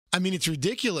I mean, it's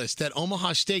ridiculous that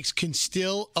Omaha Steaks can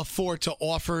still afford to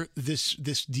offer this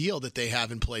deal that they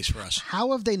have in place for us.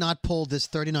 How have they not pulled this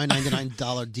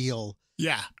 $39.99 deal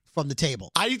from the table?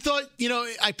 I thought,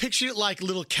 I pictured it like a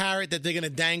little carrot that they're going to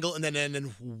dangle and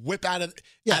then whip out of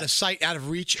sight, out of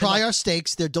reach. Try our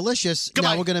steaks. They're delicious.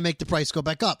 Now we're going to make the price go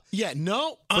back up. Yeah,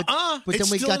 no. But then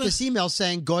we got this email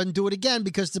saying, go ahead and do it again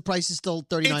because the price is still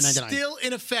 $39.99. It's still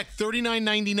in effect,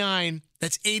 $39.99.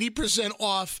 That's 80%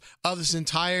 off of this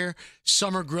entire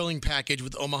summer grilling package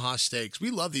with Omaha Steaks.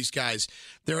 We love these guys.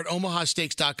 They're at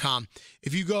omahasteaks.com.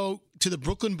 If you go to go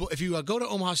to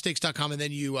omahasteaks.com and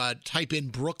then you type in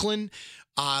Brooklyn,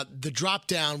 the drop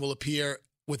down will appear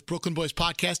with Brooklyn Boys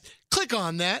Podcast. Click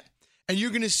on that, and you're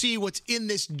going to see what's in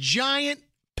this giant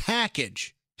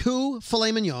package. 2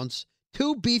 filet mignons,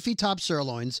 2 beefy top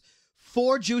sirloins,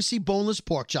 4 juicy boneless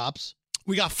pork chops.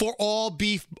 We got 4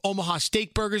 all-beef Omaha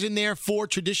steak burgers in there, 4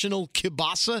 traditional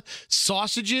kielbasa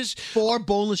sausages. 4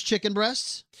 boneless chicken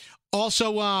breasts.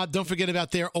 Also, don't forget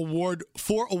about their 4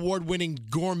 award-winning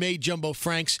gourmet jumbo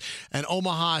franks, an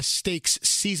Omaha Steaks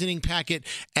seasoning packet,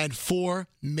 and 4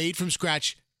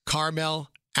 made-from-scratch caramel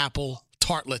apple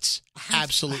tartlets.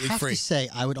 Absolutely free. I have to say,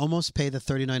 I would almost pay the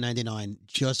 $39.99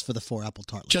 just for the 4 apple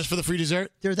tartlets. Just for the free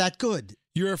dessert? They're that good.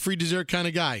 You're a free dessert kind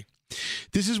of guy.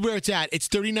 This is where it's at. It's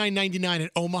 $39.99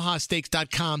 at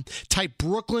omahasteaks.com. Type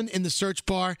Brooklyn in the search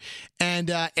bar and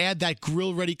add that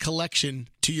grill-ready collection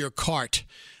to your cart.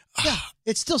 Yeah,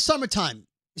 it's still summertime.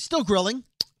 It's still grilling.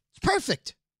 It's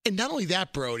perfect. And not only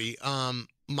that, Brody,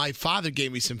 my father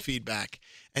gave me some feedback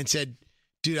and said,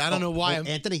 dude, I don't know why.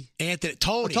 Tony.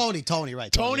 Tony,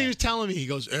 right. Tony was telling me, he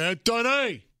goes,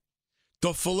 Anthony,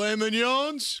 the filet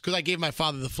mignons, because I gave my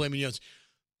father the filet mignons,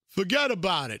 forget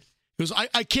about it. Because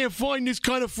I can't find this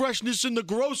kind of freshness in the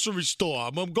grocery store.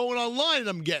 I'm going online and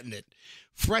I'm getting it.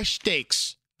 Fresh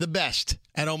steaks, the best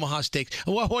at Omaha Steaks.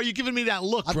 Why are you giving me that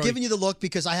look, bro? I'm giving you the look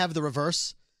because I have the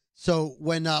reverse. So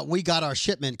when we got our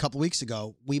shipment a couple weeks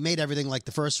ago, we made everything like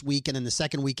the first week, and then the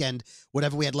second weekend,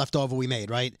 whatever we had left over, we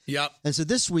made, right? Yep. And so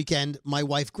this weekend, my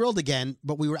wife grilled again,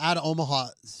 but we were out of Omaha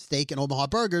Steak and Omaha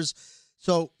Burgers.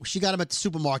 So she got them at the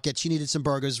supermarket. She needed some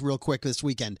burgers real quick this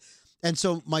weekend. And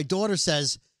so my daughter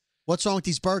says, what's wrong with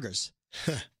these burgers?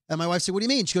 And my wife said, what do you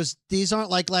mean? She goes, these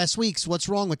aren't like last week's. What's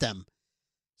wrong with them?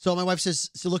 So my wife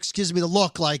gives me the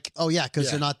look like, oh, yeah, because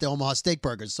they're not the Omaha Steak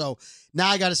burgers. So now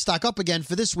I got to stock up again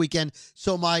for this weekend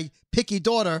so my picky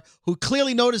daughter, who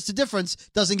clearly noticed the difference,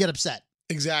 doesn't get upset.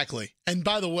 Exactly. And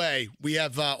by the way, we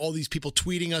have all these people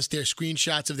tweeting us their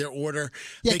screenshots of their order.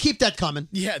 Yeah, keep that coming.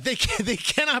 Yeah, they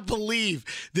cannot believe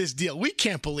this deal. We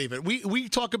can't believe it. We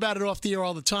talk about it off the air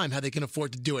all the time, how they can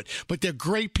afford to do it. But they're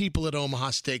great people at Omaha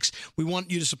Steaks. We want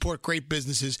you to support great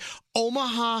businesses.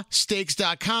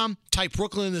 omahasteaks.com. Type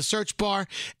Brooklyn in the search bar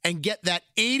and get that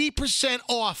 80%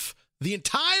 off the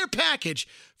entire package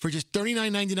for just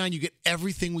 $39.99. You get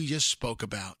everything we just spoke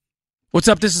about. What's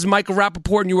up? This is Michael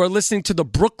Rappaport, and you are listening to the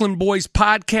Brooklyn Boys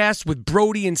Podcast with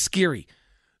Brody and Scary.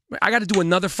 I got to do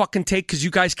another fucking take because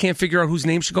you guys can't figure out whose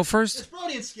name should go first. It's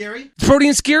Brody and Scary. It's Brody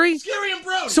and Scary? Scary and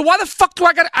Brody. So why the fuck do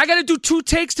I got to do 2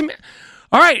 takes to me?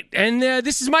 All right, and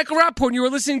this is Michael Rappaport, and you are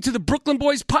listening to the Brooklyn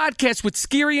Boys Podcast with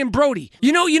Scary and Brody.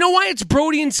 You know why it's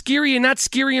Brody and Scary and not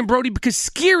Scary and Brody? Because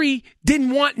Scary didn't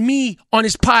want me on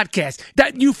his podcast.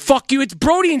 Fuck you. It's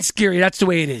Brody and Scary. That's the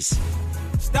way it is.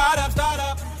 Start up.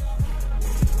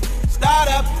 Start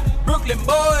up, Brooklyn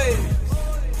Boys.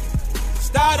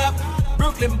 Start up,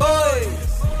 Brooklyn Boys.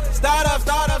 Start up.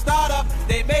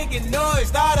 They making noise.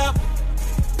 Start up.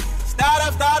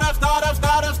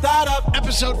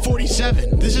 Episode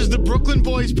 47. This is the Brooklyn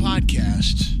Boys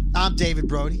Podcast. I'm David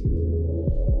Brody.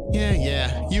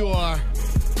 Yeah, you are.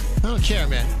 I don't care,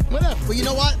 man. Whatever. Well, you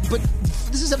know what? But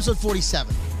this is episode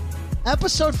 47.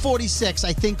 Episode 46,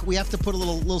 I think we have to put a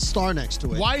little star next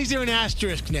to it. Why is there an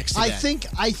asterisk next to I that?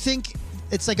 I think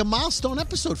it's like a milestone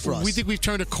episode for us. We think we've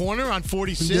turned a corner on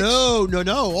 46? No.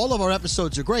 All of our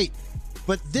eepisodes are great.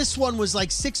 But this one was like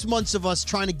 6 months of us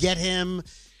trying to get him.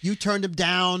 You turned him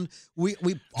down.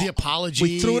 The apology.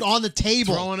 We threw it on the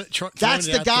table. That's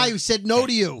the guy who said no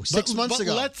to you 6 months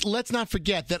ago. Let's not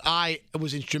forget that I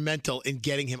was instrumental in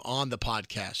getting him on the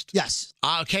podcast. Yes.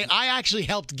 Okay.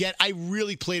 I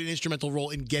really played an instrumental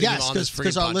role in getting him on this freaking podcast.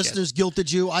 Because our listeners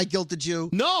guilted you. I guilted you.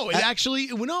 No,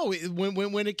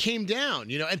 when it came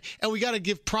down, and we got to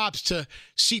give props to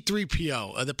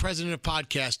C3PO, the president of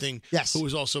podcasting, who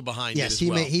was also behind it as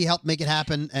well. Yes, he helped make it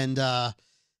happen, and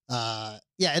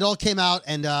it all came out,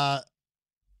 and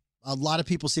a lot of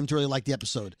people seem to really like the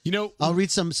episode. I'll read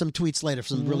some tweets later,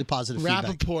 some really positive feedback.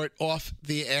 Rappaport off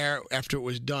the air after it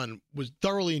was done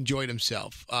thoroughly enjoyed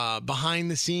himself.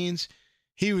 Behind the scenes,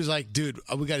 he was like, dude,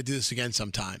 we got to do this again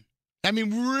sometime. I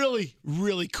mean, really,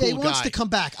 really cool He guy. wants to come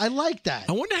back. I like that.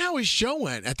 I wonder how his show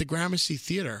went at the Gramercy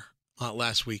Theater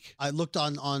last week. I looked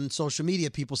on social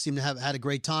media. People seem to have had a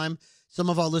great time. Some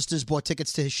of our listeners bought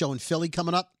tickets to his show in Philly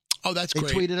coming up. Oh, that's They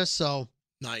great. tweeted us, so.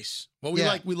 Nice. Well,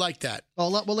 Yeah. we like that. Oh,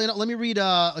 let me read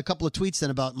a couple of tweets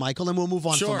then about Michael, and we'll move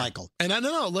on from Michael. And and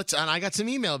I got some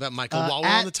email about Michael while we're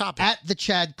on the topic. At the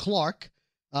Chad Clark,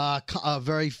 a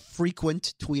very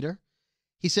frequent tweeter.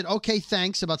 He said, okay,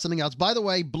 thanks, about something else. By the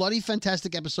way, bloody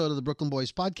fantastic episode of the Brooklyn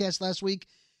Boys podcast last week.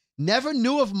 Never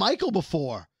knew of Michael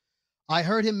before. I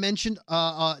heard him mentioned,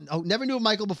 never knew of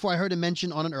Michael before I heard him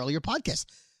mentioned on an earlier podcast.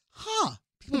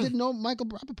 People didn't know Michael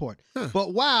Rappaport.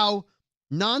 But wow,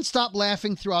 nonstop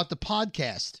laughing throughout the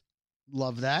podcast.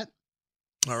 Love that.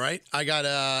 All right. I got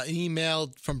an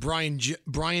email from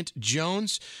Bryant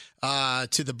Jones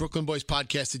to the Brooklyn Boys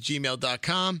podcast at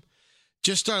gmail.com.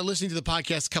 Just started listening to the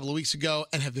podcast a couple of weeks ago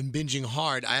and have been binging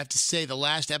hard. I have to say the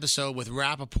last episode with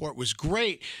Rappaport was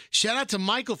great. Shout out to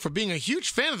Michael for being a huge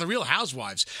fan of The Real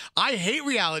Housewives. I hate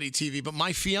reality TV, but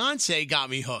my fiance got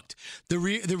me hooked. The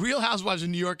Real Housewives of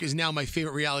New York is now my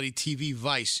favorite reality TV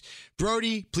vice.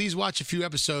 Brody, please watch a few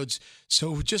episodes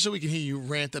just so we can hear you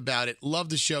rant about it. Love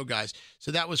the show, guys. So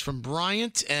that was from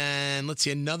Bryant. And let's see,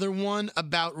 another one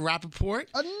about Rappaport.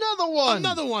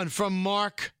 Another one from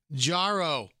Mark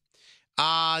Jarro.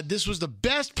 This was the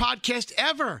best podcast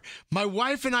ever. My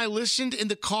wife and I listened in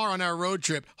the car on our road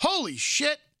trip. Holy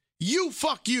shit. You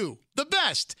fuck you. The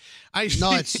best.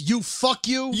 It's you fuck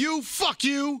you. You fuck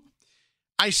you.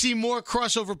 I see more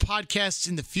crossover podcasts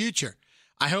in the future.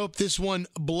 I hope this one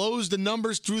blows the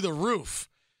numbers through the roof.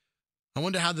 I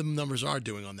wonder how the numbers are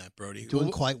doing on that, Brody.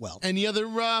 Doing quite well. Any other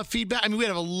feedback? I mean, we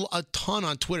have a ton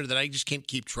on Twitter that I just can't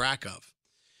keep track of.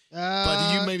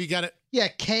 But you maybe got it. Yeah,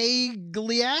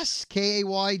 Kayglias,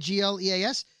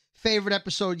 Kaygleas. Favorite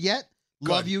episode yet.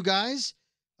 Love you guys.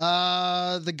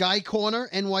 The Guy Corner,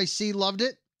 NYC, loved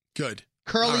it. Good.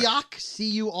 Curlyok,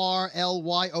 right.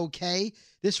 Curlyok.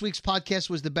 This week's podcast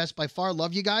was the best by far.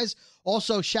 Love you guys.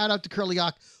 Also, shout out to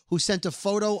Curlyok, who sent a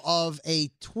photo of a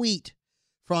tweet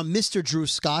from Mr. Drew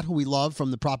Scott, who we love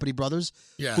from the Property Brothers,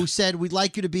 who said, we'd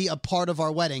like you to be a part of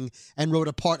our wedding, and wrote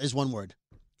a part as one word.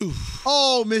 Oof.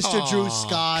 Oh, Mr. Drew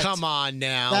Scott. Come on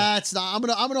now. That's not. I'm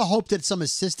gonna hope that some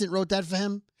assistant wrote that for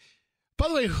him. By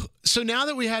the way, so now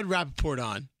that we had Rappaport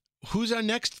on, who's our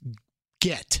next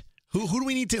get? Who do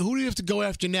we need to? Who do we have to go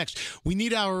after next? We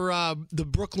need our the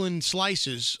Brooklyn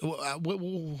Slices.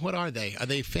 What are they? Are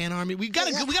they Fan Army? We got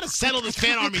to settle this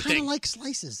Fan Army thing. I kind of like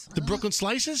Slices. The Brooklyn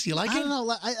Slices. You like it? I don't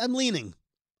know. I'm leaning.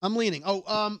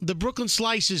 Oh, the Brooklyn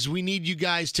Slices. We need you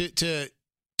guys to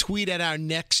tweet at our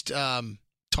next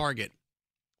target.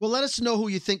 Well, let us know who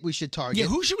you think we should target. Yeah,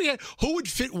 who should we have? Who would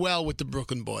fit well with the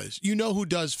Brooklyn Boys? You know who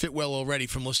does fit well already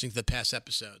from listening to the past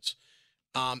episodes.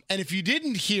 And if you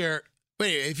didn't hear,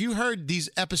 if you heard these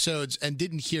episodes and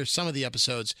didn't hear some of the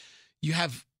episodes, you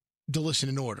have to listen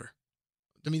in order.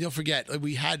 I mean, don't forget,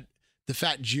 we had the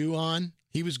Fat Jew on.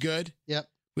 He was good. Yep.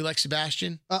 We like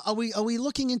Sebastian. Are we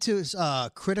looking into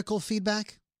critical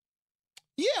feedback?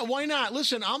 Yeah, why not?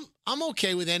 Listen, I'm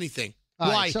okay with anything. All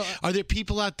Why? right, so, are there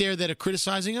people out there that are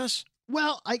criticizing us?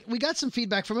 Well, we got some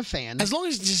feedback from a fan. As long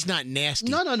as it's just not nasty.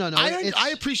 No.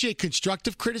 I appreciate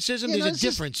constructive criticism. There's a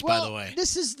difference, by the way.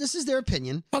 This is their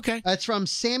opinion. Okay. It's from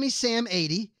Sammy Sam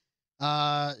 80.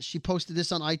 She posted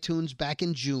this on iTunes back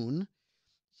in June.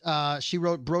 She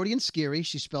wrote Brody and Scary.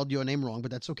 She spelled your name wrong, but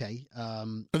that's okay.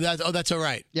 That's all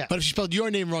right. Yeah. But if she spelled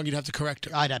your name wrong, you'd have to correct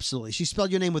her. I'd absolutely. She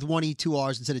spelled your name with 1 E, 2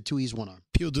 R's instead of 2 E's, 1 R.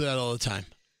 People do that all the time.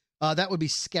 That would be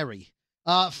Scary.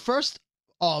 First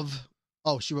of,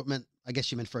 I guess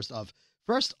she meant first of.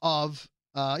 First of,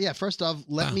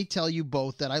 let me tell you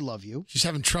both that I love you. She's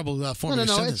having trouble forming a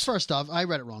No, sentence. it's first of. I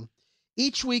read it wrong.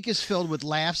 Each week is filled with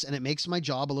laughs, and it makes my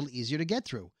job a little easier to get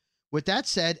through. With that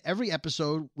said, every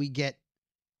episode we get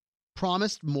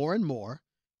promised more and more,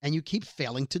 and you keep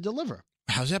failing to deliver.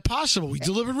 How's that possible? We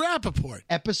delivered Rappaport.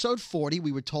 Episode 40,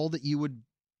 we were told that you would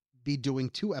be doing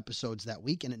 2 episodes that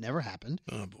week, and it never happened.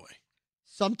 Oh, boy.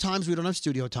 Sometimes we don't have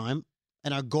studio time,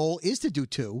 and our goal is to do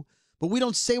 2, but we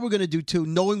don't say we're going to do 2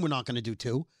 knowing we're not going to do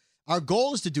 2. Our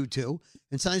goal is to do 2,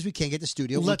 and sometimes we can't get the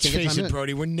studio. Let's face it,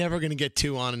 Brody, we're never going to get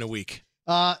 2 on in a week.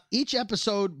 Each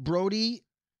episode, Brody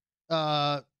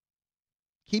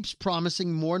keeps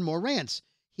promising more and more rants.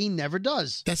 He never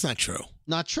does. That's not true.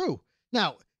 Not true.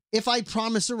 Now, if I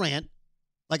promise a rant,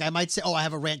 like I might say, I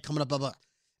have a rant coming up, blah, blah,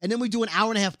 and then we do an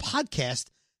hour-and-a-half podcast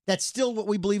that's still what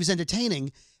we believe is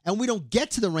entertaining, and we don't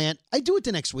get to the rant, I do it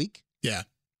the next week. Yeah.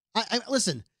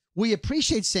 Listen, we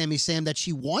appreciate Sammy Sam that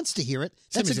she wants to hear it.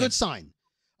 That's a good sign.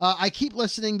 I keep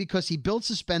listening because he builds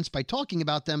suspense by talking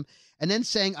about them and then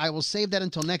saying, I will save that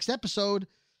until next episode.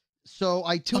 So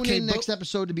I tune in next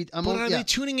episode to be... Are they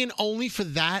tuning in only for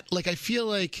that? Like, I feel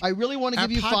like... I really want to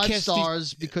give you 5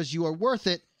 stars because you are worth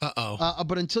it.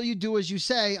 But until you do as you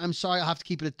say, I'm sorry, I'll have to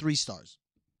keep it at 3 stars.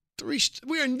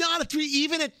 We are not a 3,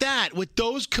 even at that. With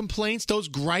those complaints, those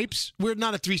gripes, we're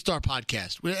not a 3-star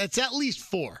podcast. It's at least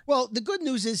 4. Well, the good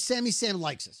news is Sammy Sam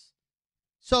likes us.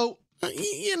 So...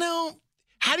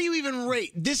 how do you even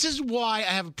rate? This is why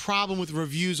I have a problem with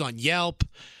reviews on Yelp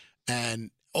and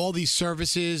all these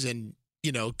services and,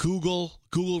 Google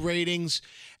ratings.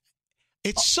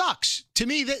 It sucks to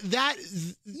me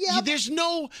there's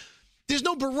no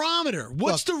barometer.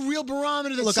 What's the real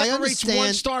barometer that separates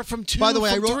 1 star from 2 By the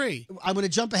way, from 3? I'm going to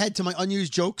jump ahead to my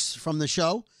unused jokes from the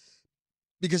show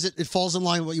because it falls in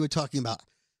line with what you were talking about.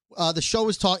 The show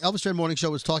was Elvis Duran Morning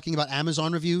Show was talking about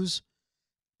Amazon reviews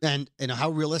and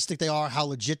how realistic they are, how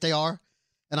legit they are.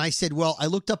 And I said, well, I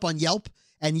looked up on Yelp,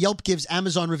 and Yelp gives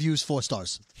Amazon reviews 4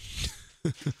 stars.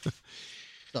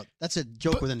 So that's a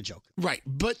joke within a joke. Right.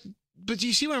 But do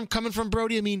you see where I'm coming from,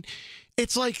 Brody? I mean,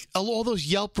 it's like all those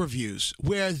Yelp reviews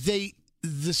where the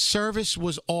service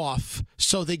was off,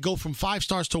 so they go from 5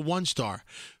 stars to 1 star.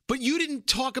 But you didn't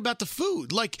talk about the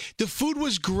food. Like, the food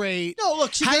was great. No,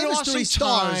 look, she gave us 3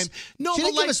 stars. No, she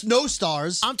didn't give us no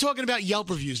stars. I'm talking about Yelp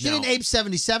reviews now. She didn't Abe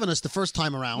 77 us the first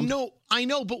time around. No, I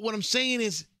know, but what I'm saying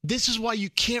is this is why you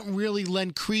can't really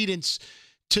lend credence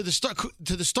to the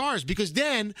stars, because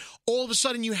then all of a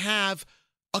sudden you have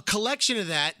a collection of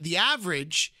that, the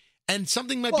average, and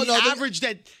something might be averaged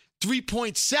at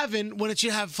 3.7 when it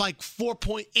should have like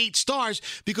 4.8 stars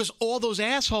because all those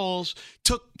assholes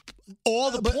took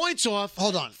all the points off.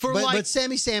 Hold on. But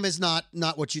Sammy Sam is not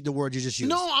what the word you just used.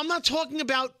 No, I'm not talking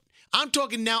about. I'm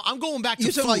talking now. I'm going back to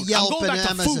You're food. Talking about Yelp I'm going back to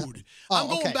Amazon. food. I'm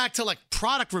going back to like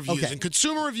product reviews and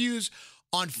consumer reviews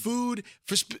on food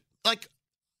for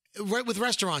right with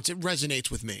restaurants. It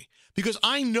resonates with me because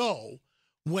I know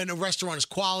when a restaurant is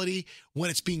quality, when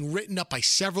it's being written up by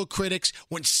several critics,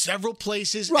 when several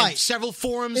places and several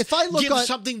forums give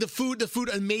something the food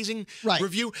amazing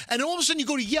review, and all of a sudden you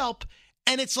go to Yelp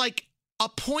and it's like a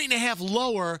 1.5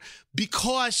 lower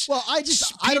because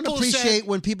I don't appreciate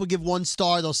when people give 1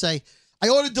 star. They'll say, I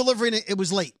ordered delivery and it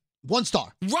was late. 1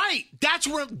 star. Right. That's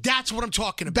what I'm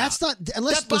talking about. That's not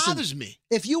unless that bothers me.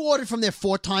 If you ordered from there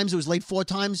 4 times, it was late 4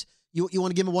 times, you want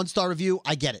to give them a 1-star review,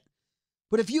 I get it.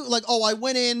 But if you I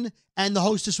went in and the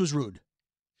hostess was rude.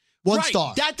 1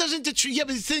 star. That doesn't but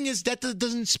the thing is that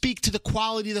doesn't speak to the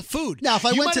quality of the food. Now, if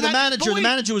I went to the manager and the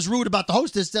manager was rude about the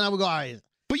hostess, then I would go, all right.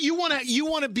 But you want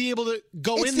to be able to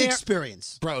go in there. It's the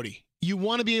experience. Brody. You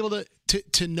want to be able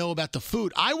to know about the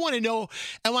food. I want to know,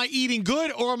 am I eating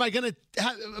good or am I going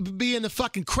to be in the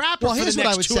fucking crapper for the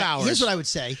next 2 hours? Here's what I would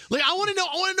say. Like, I want to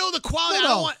know the quality.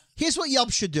 No. Here's what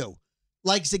Yelp should do,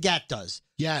 like Zagat does.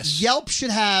 Yes. Yelp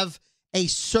should have a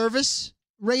service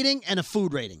rating and a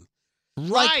food rating.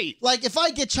 Right. Like if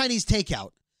I get Chinese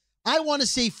takeout, I want to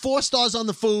see 4 stars on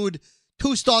the food,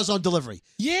 2 stars on delivery.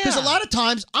 Yeah. Because a lot of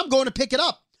times I'm going to pick it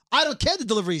up. I don't care the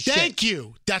delivery is shit. Thank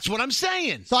you. That's what I'm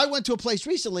saying. So I went to a place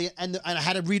recently and I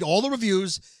had to read all the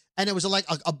reviews and it was like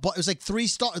it was like 3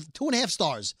 stars, 2.5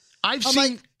 stars. I'm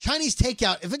like, Chinese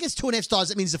takeout, if it gets 2.5 stars,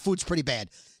 that means the food's pretty bad.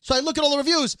 So I look at all the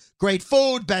reviews. Great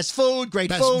food, best food,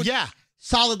 great food. Yeah.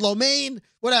 Solid lo mein,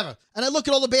 whatever. And I look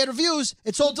at all the bad reviews.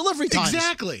 It's all delivery times.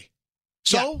 Exactly.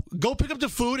 So go pick up the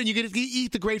food and you get to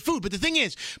eat the great food. But the thing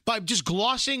is, by just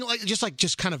glossing,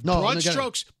 just kind of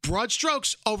broad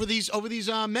strokes over these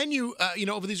menu,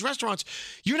 over these restaurants,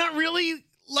 you're not really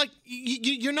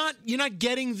you're not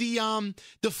getting the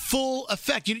full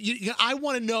effect. I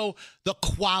want to know the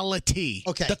quality.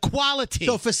 Okay, the quality.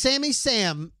 So for Sammy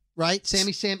Sam, right?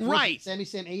 Sammy Sam, right? Sammy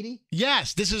Sam 80.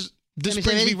 Yes, this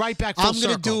brings me right back. I'm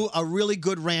going to do a really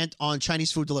good rant on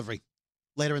Chinese food delivery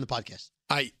later in the podcast.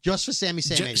 Just for Sammy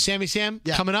Sam 80. Sammy Sam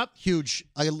coming up. Huge.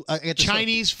 I get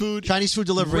Chinese food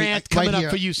delivery rant coming up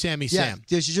for you, Sammy Sam.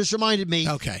 You just reminded me.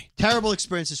 Okay. Terrible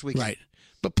experience this weekend. Right.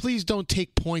 But please don't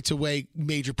take points away,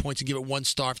 major points, and give it 1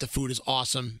 star if the food is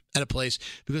awesome at a place.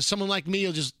 Because someone like me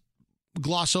will just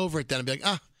gloss over it then and be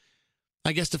like,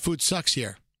 I guess the food sucks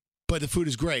here. But the food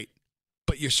is great.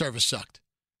 But your service sucked.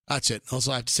 That's it. That's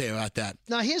all I have to say about that.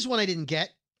 Now, here's one I didn't get.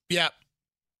 Yeah.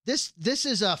 This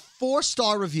is a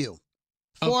 4-star review.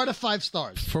 4 out of 5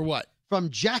 stars. For what?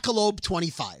 From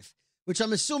Jackalope25, which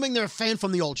I'm assuming they're a fan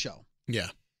from the old show. Yeah.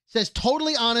 Says,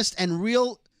 totally honest and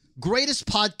real, greatest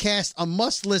podcast, a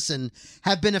must listen,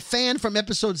 have been a fan from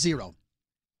episode 0.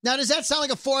 Now, does that sound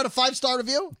like a 4 out of 5 star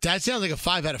review? That sounds like a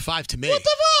 5 out of 5 to me. What the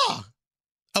fuck?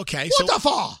 Okay. What the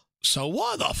fuck? So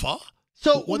what the fuck?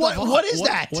 So what is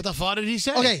that? What the fuck did he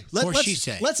say? Okay, she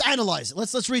say? Let's analyze it.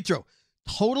 Let's read through.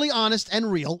 Totally honest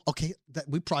and real. Okay,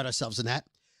 we pride ourselves in that.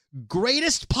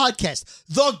 Greatest podcast.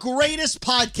 The greatest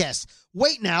podcast.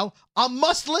 Wait now, a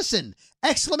must listen!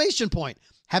 Exclamation point.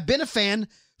 Have been a fan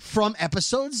from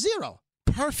episode 0.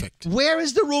 Perfect. Where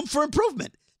is the room for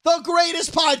improvement? The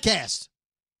greatest podcast.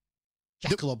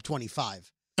 Jackalope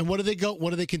 25. And what do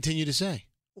they continue to say?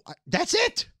 That's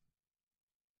it.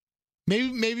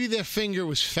 Maybe their finger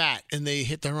was fat and they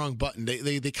hit the wrong button.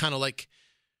 They kind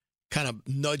of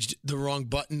nudged the wrong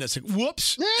button. That's like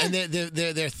whoops, and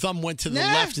their thumb went to the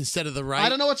left instead of the right. I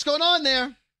don't know what's going on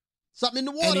there. Something in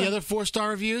the water. Any other 4-star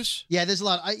reviews? Yeah, there's a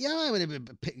lot. I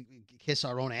would kiss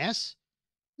our own ass.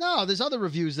 No, there's other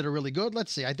reviews that are really good.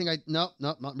 Let's see. No,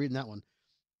 not reading that one.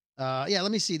 Yeah,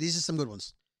 let me see. These are some good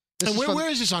ones. And where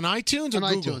is this, on iTunes or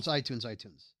on Google? iTunes.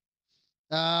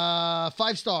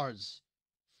 5 stars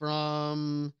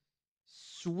from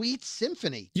Sweet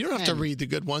Symphony. You don't have to read the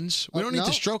good ones. We don't need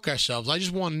to stroke ourselves. I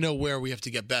just want to know where we have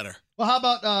to get better. Well, how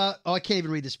about, I can't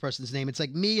even read this person's name. It's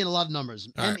like me and a lot of numbers.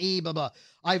 M-E, blah, blah.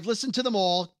 I've listened to them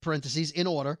all, parentheses, in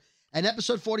order. And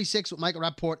episode 46 with Michael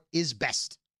Rappaport is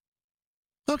best.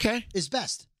 Okay. Is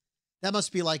best. That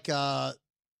must be like the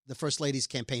First Lady's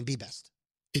campaign, Be Best.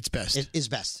 It's best. Is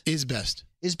best. Is best.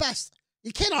 Is best.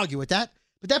 You can't argue with that.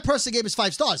 But that person gave us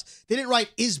 5 stars. They didn't write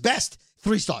is best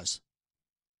 3 stars.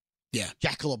 Yeah.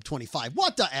 Jackalope 25.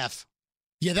 What the F?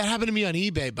 Yeah, that happened to me on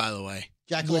eBay, by the way.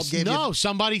 Jackalope gave you...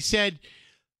 somebody said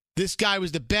this guy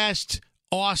was the best,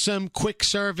 awesome, quick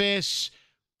service,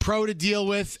 pro to deal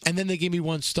with, and then they gave me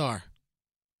 1 star.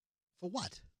 For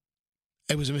what?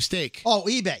 It was a mistake. Oh,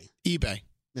 eBay.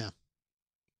 Yeah.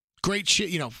 Great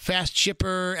shit, fast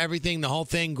shipper, everything, the whole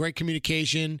thing, great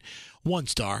communication. 1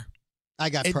 star.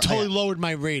 It totally lowered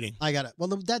my rating. I got it.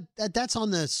 Well, that's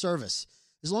on the service.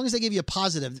 As long as they give you a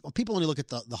positive, people only look at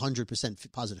the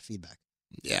 100% positive feedback.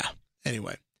 Yeah.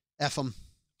 Anyway. F them.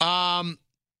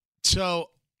 So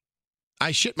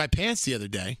I shit my pants the other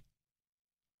day.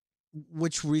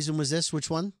 Which reason was this?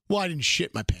 Which one? Well, I didn't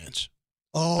shit my pants.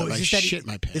 Oh, I shit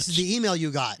my pants. This is the email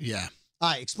you got. Yeah. All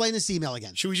right. Explain this email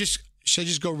again. Should I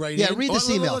just go right in? Yeah, read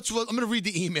this email. I'm going to read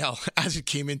the email as it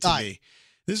came into me.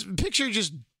 This picture,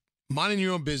 just minding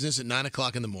your own business at 9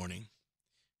 o'clock in the morning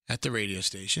at the radio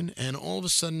station, and all of a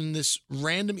sudden this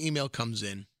random email comes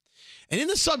in, and in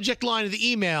the subject line of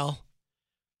the email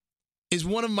is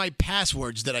one of my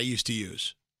passwords that I used to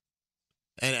use,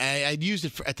 and I'd used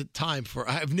it at the time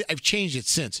I've changed it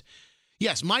since.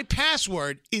 Yes, my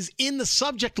password is in the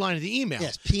subject line of the email.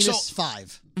 Yes, penis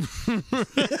 5.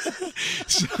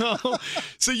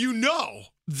 So you know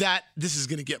that this is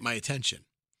going to get my attention.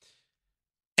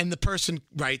 And the person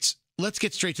writes, let's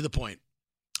get straight to the point.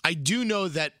 I do know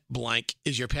that blank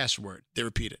is your password. They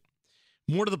repeat it.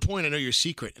 More to the point, I know your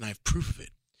secret, and I have proof of it.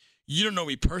 You don't know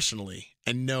me personally,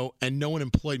 and no one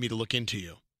employed me to look into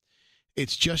you.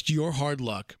 It's just your hard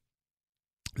luck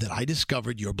that I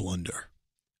discovered your blunder.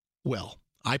 Well,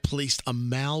 I placed a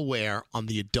malware on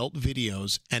the adult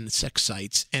videos and sex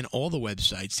sites and all the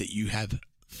websites that you have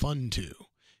fun to,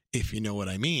 if you know what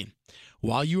I mean.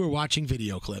 While you were watching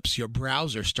video clips, your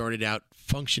browser started out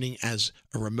functioning as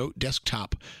a remote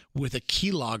desktop with a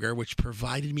keylogger which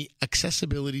provided me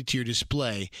accessibility to your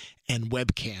display and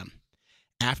webcam.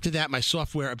 After that, my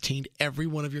software obtained every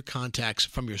one of your contacts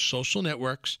from your social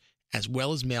networks as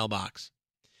well as mailbox.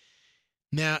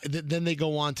 Now, then they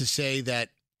go on to say that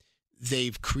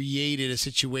they've created a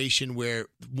situation where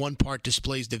one part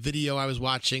displays the video I was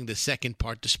watching, the second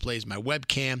part displays my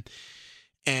webcam,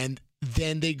 and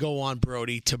then they go on,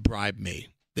 Brody, to bribe me.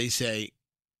 They say,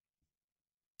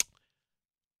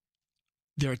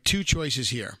 there are 2 choices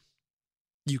here.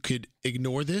 You could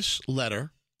ignore this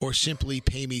letter or simply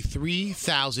pay me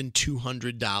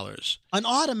 $3,200. An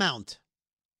odd amount.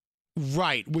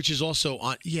 Right, which is also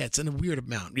on, it's a weird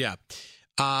amount, yeah.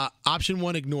 Option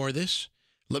 1, ignore this.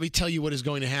 Let me tell you what is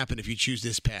going to happen if you choose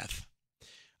this path.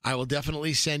 I will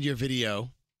definitely send your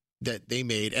video that they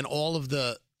made and all of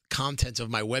the contents of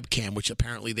my webcam, which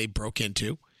apparently they broke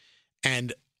into,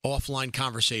 and offline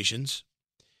conversations,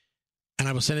 and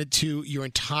I will send it to your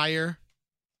entire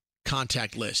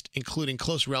contact list, including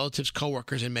close relatives,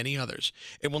 coworkers, and many others.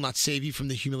 It will not save you from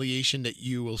the humiliation that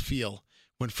you will feel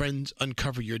when friends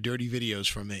uncover your dirty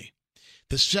videos from me.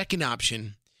 The second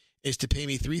option is to pay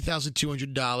me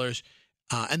 $3,200,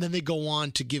 and then they go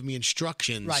on to give me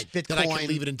instructions Bitcoin. That I can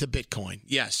leave it into Bitcoin.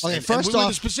 Yes. Okay, and first with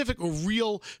off, a specific or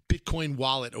real Bitcoin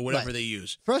wallet or whatever they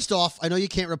use. First off, I know you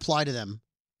can't reply to them,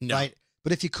 right?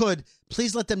 But if you could,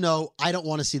 please let them know I don't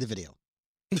want to see the video.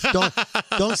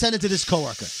 Don't send it to this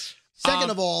coworker.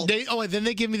 Second of all, then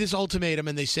they give me this ultimatum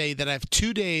and they say that I have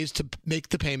 2 days to make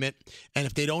the payment, and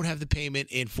if they don't have the payment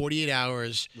in 48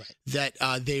 hours, that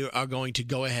they are going to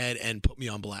go ahead and put me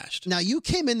on blast. Now, you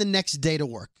came in the next day to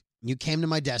work. You came to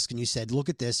my desk and you said, "Look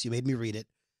at this." You made me read it,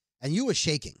 and you were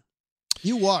shaking.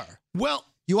 You were. Well,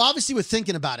 you obviously were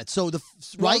thinking about it. So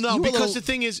because the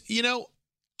thing is,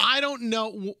 I don't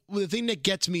know. The thing that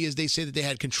gets me is they say that they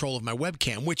had control of my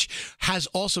webcam, which has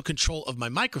also control of my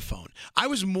microphone. I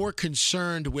was more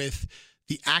concerned with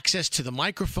the access to the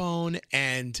microphone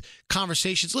and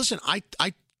conversations. Listen, I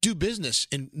do business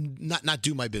and not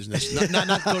do my business.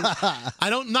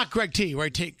 Not Greg T, where I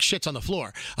take shits on the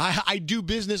floor. I do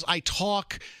business. I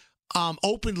talk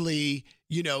openly,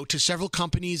 to several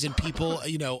companies and people,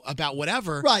 about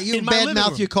whatever. Right, you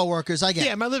badmouth your coworkers. I get it.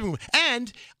 Yeah, in my living room.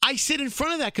 And I sit in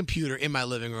front of that computer in my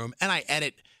living room and I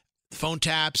edit phone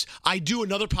taps. I do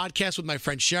another podcast with my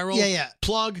friend Cheryl. Yeah.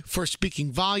 Plug for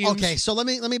Speaking Volumes. Okay, so let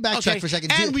me backtrack for a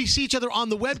second. And we see each other on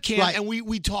the webcam and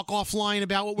we talk offline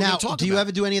about what we're going to talk about. Do you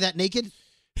ever do any of that naked?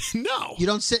 No. You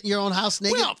don't sit in your own house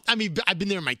naked? Well, I mean, I've been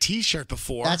there in my T-shirt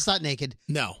before. That's not naked.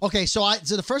 No. Okay, so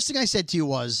the first thing I said to you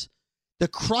was, the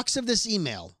crux of this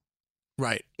email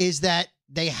is that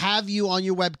they have you on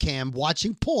your webcam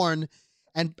watching porn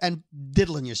and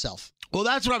diddling yourself. Well,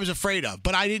 that's what I was afraid of,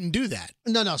 but I didn't do that.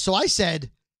 No. So I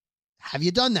said, have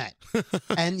you done that?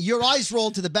 And your eyes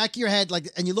rolled to the back of your head,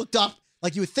 and you looked up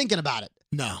like you were thinking about it.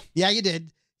 No. Yeah, you did.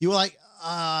 You were like,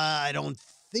 I don't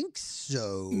think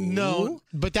so. No,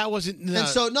 but that wasn't... No. And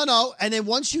so, no. And then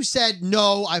once you said,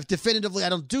 no, I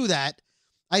don't do that,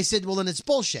 I said, well, then it's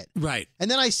bullshit. Right. And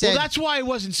then I said... Well, that's why I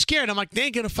wasn't scared. I'm like, they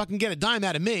ain't going to fucking get a dime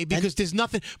out of me because there's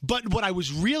nothing... But what I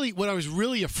was really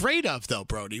afraid of, though,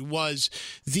 Brody, was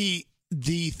the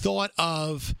thought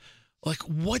of, like,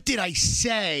 what did I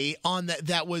say on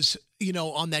that was,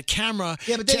 on that camera?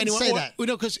 Yeah, but they didn't say that.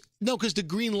 Because the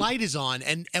green light is on.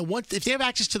 And once, if they have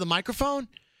access to the microphone...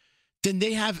 then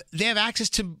they have access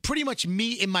to pretty much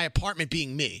me in my apartment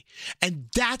being me. And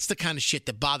that's the kind of shit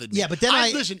that bothered me. Yeah, but then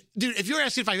listen, dude, if you're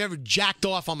asking if I've ever jacked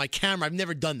off on my camera, I've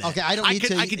never done that. Okay, I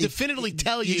can definitively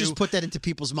tell you. You just put that into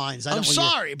people's minds. I'm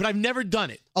sorry, but I've never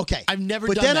done it. Okay. I've never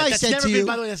done that. I said to you,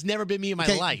 by the way, that's never been me in my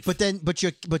life.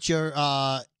 But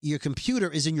your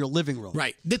computer is in your living room.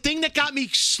 Right. The thing that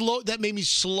made me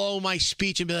slow my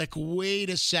speech and be like, wait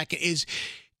a second, is...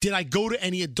 did I go to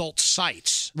any adult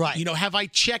sites? Right. Have I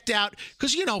checked out?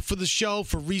 Because, for the show,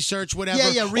 for research, whatever.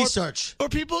 Yeah, research. Or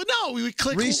people, we would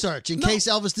click. Research. In case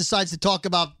Elvis decides to talk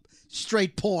about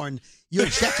straight porn, you're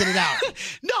checking it out.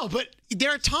 No, but there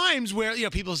are times where,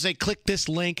 people say, click this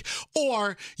link.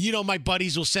 Or, my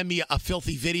buddies will send me a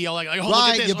filthy video. Like, oh, look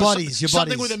at this. Your buddies.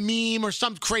 Something with a meme or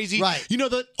something crazy. Right.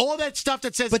 All that stuff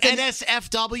that says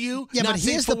NSFW. Yeah, but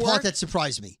here's the part that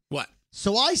surprised me. What?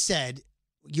 So I said...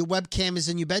 your webcam is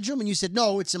in your bedroom? And you said,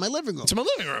 no, it's in my living room. It's in my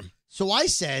living room. So I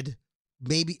said,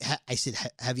 maybe,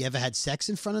 have you ever had sex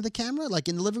in front of the camera, like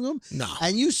in the living room? No.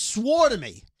 And you swore to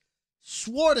me,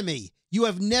 you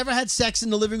have never had sex in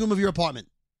the living room of your apartment.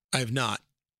 I have not.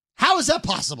 How is that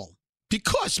possible?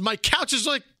 Because my couch is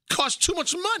cost too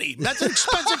much money. That's an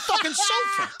expensive fucking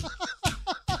sofa.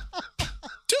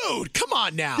 Dude, come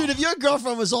on now. Dude, if your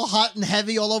girlfriend was all hot and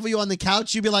heavy all over you on the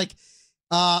couch, you'd be like,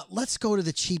 let's go to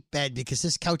the cheap bed because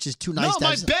this couch is too nice. No,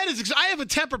 my bed is. I have a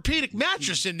Tempur-Pedic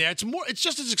mattress in there. It's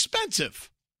just as expensive.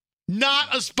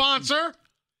 Not a sponsor.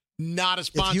 Not a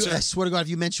sponsor. I swear to God, if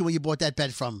you mention where you bought that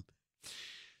bed from,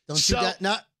 don't do that.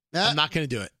 No, I'm not going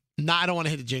to do it. No, I don't want to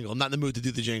hit the jingle. I'm not in the mood to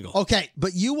do the jingle. Okay,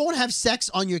 but you won't have sex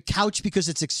on your couch because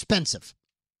it's expensive.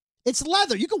 It's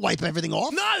leather. You can wipe everything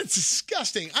off. No, it's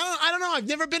disgusting. I don't know. I've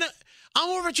never been I'm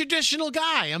more of a traditional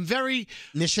guy. I'm very...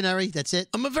 missionary, that's it?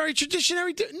 I'm a very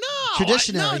traditionary... No.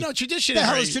 Traditionary? No, traditionary. The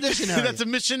hell is traditionary? That's a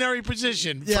missionary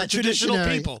position yeah, for traditional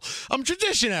people. I'm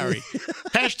traditionary.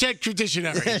 Hashtag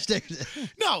traditionary.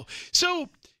 No, so...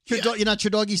 You're not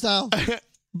your doggy style?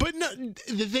 But no,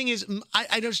 the thing is,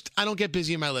 I don't get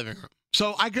busy in my living room.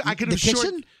 So I could the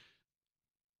kitchen?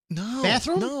 No.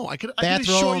 Bathroom? No, I could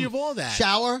assure you of all that.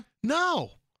 Shower?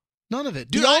 No. None of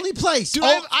it. Dude, the only place. Dude,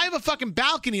 I have a fucking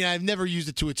balcony and I've never used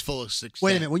it to its fullest extent.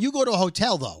 Wait a minute. When you go to a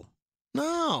hotel, though.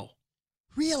 No.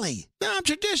 Really? No, I'm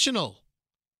traditional.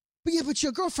 But yeah, but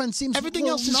your girlfriend seems everything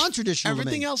else is non-traditional.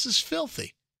 Everything else is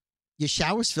filthy. Your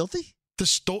shower's filthy? The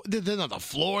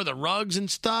floor, the rugs and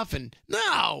stuff, and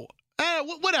no.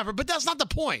 Whatever, but that's not the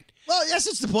point. Well, yes,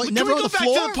 it's the point. Can Never we on go the back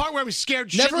floor? to the part where I'm scared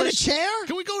shitless? Never in a chair?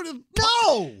 Can we go to...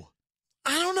 No!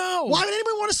 I don't know. Why would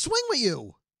anybody want to swing with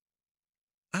you?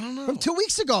 I don't know. From 2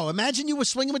 weeks ago. Imagine you were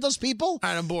swinging with those people. All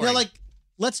right, I'm bored. They're like,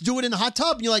 let's do it in the hot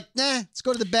tub. And you're like, nah, let's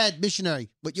go to the bed, missionary,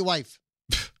 with your wife.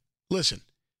 Listen,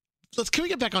 can we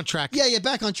get back on track? Yeah,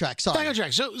 back on track. Sorry. Back on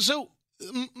track. So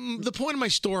the point of my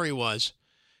story was,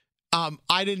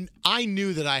 I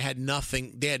knew that I had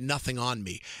nothing. They had nothing on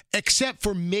me except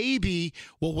for maybe.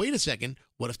 Well, wait a second.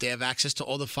 What if they have access to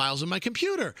all the files in my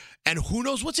computer? And who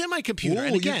knows what's in my computer? Ooh,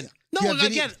 and again,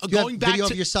 going back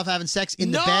to yourself having sex in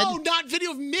the bed. No, not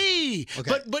video of me.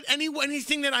 Okay. But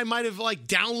anything that I might have like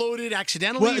downloaded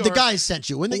accidentally. Well, the guys sent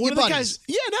you. When your buddies.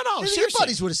 Yeah, no, Your seriously.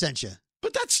 buddies would have sent you.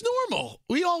 But that's normal.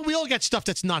 We all get stuff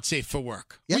that's not safe for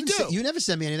work. We do. You never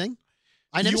send me anything.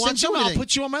 I never you want sent you some? anything. I'll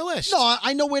put you on my list. No,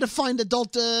 I know where to find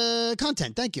adult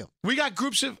content. Thank you. We got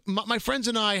groups of my friends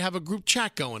and I have a group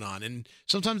chat going on, and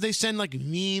sometimes they send like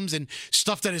memes and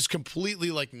stuff that is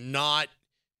completely like not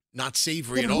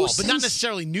savory at all, but not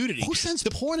necessarily nudity. Who sends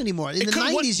porn anymore? In the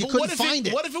 90s, you couldn't find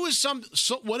it. What if it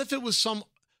was some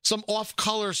off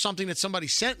color something that somebody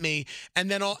sent me,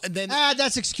 and then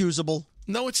that's excusable.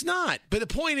 No, it's not. But the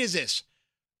point is this: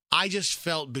 I just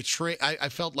felt betrayed. I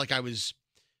felt like I was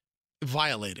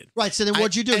violated. Right. So then,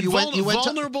 what'd you do? You went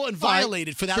vulnerable and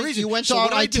violated for that reason. You went to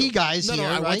our IT guys. No, here,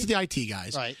 I right? went to the IT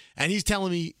guys. Right. And he's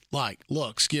telling me, like,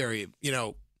 look, Scary,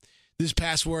 this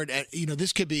password,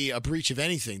 this could be a breach of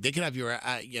anything. They could have your,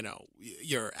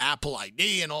 your Apple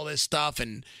ID and all this stuff,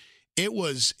 and it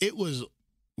was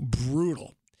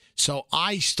brutal. So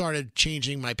I started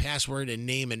changing my password and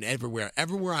name and everywhere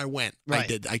I went.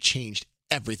 Right. I changed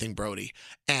everything, Brody.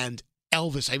 And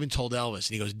Elvis, I even told Elvis,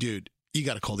 and he goes, dude, you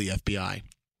got to call the FBI.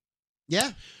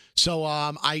 Yeah. So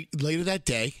I later that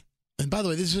day, and by the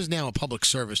way, this is now a public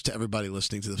service to everybody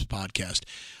listening to this podcast,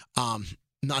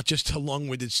 not just a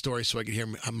long-winded story so I could hear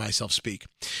myself speak.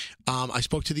 I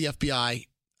spoke to the FBI,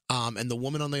 and the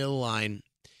woman on the other line,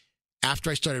 after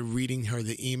I started reading her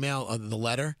the email of the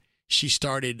letter, she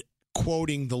started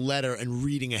quoting the letter and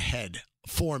reading ahead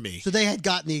for me. So they had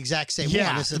gotten the exact same one.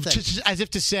 That's the thing. Just as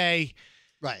if to say,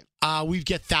 right. We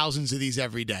get thousands of these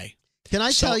every day. Can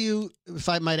I tell you, if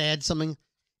I might add something?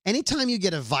 Anytime you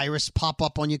get a virus pop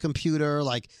up on your computer,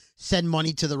 like send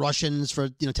money to the Russians for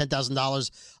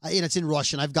 $10,000, it's in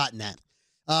Russian. I've gotten that.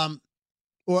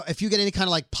 Or if you get any kind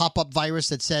of like pop up virus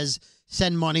that says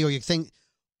send money or you think,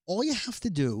 all you have to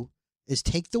do is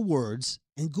take the words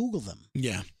and Google them.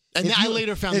 Yeah. And I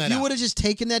later found that out. If you would have just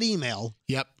taken that email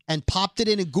and popped it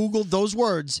in and Googled those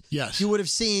words, yes, you would have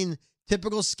seen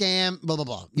typical scam, blah, blah,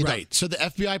 blah. Right. So the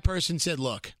FBI person said,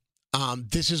 look,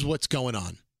 this is what's going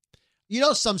on.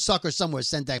 Some sucker somewhere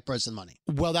sent that person money.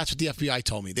 Well, that's what the FBI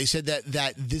told me. They said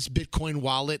that this Bitcoin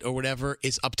wallet or whatever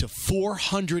is up to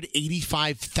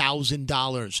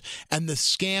 $485,000. And the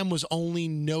scam was only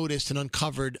noticed and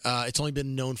uncovered. It's only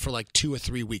been known for like 2 or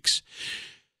 3 weeks.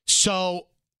 So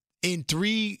in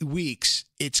 3 weeks,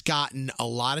 it's gotten a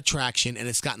lot of traction and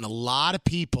it's gotten a lot of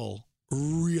people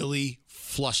really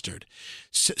flustered.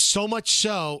 So much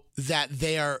so that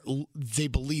they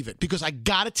believe it. Because I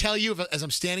got to tell you, as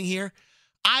I'm standing here,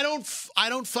 I don't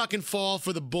fucking fall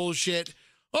for the bullshit.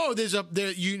 Oh,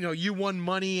 you won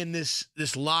money in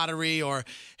this lottery, or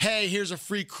hey, here's a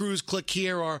free cruise, click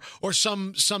here, or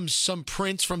some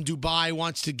prince from Dubai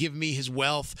wants to give me his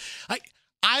wealth.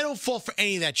 I don't fall for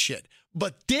any of that shit.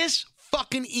 But this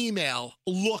fucking email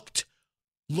looked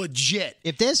legit.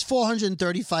 If there's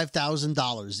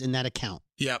 $435,000 in that account.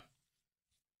 Yep.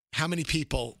 How many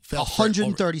people fell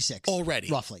 136 already?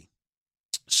 Roughly.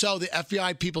 So the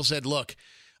FBI people said, look,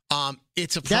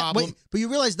 it's a problem. But you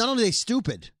realize not only are they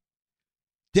stupid,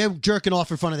 they're jerking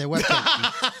off in front of their webcam.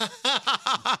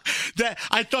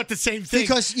 I thought the same thing.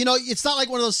 Because, it's not like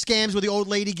one of those scams where the old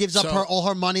lady gives up all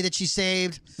her money that she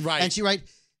saved. Right. And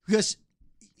because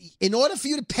in order for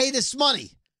you to pay this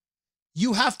money,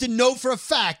 you have to know for a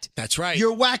fact. That's right.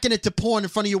 You're whacking it to porn in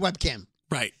front of your webcam.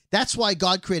 Right. That's why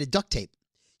God created duct tape.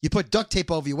 You put duct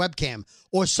tape over your webcam,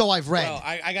 or so I've read. Well,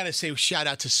 I got to say shout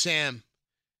out to Sam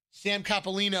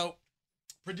Capolino,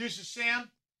 producer Sam.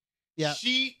 Yeah.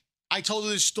 I told her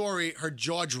this story. Her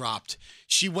jaw dropped.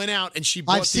 She went out and she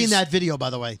bought I've seen that video, by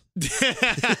the way.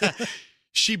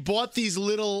 She bought these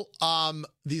little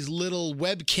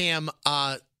webcam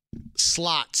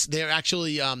slots. They're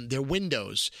actually they're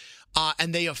windows.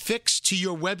 And they affix to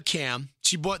your webcam.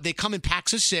 They come in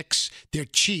packs of 6. They're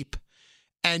cheap.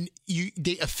 And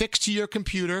they affix to your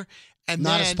computer. And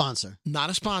Not a sponsor.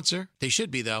 Not a sponsor. They should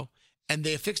be, though. And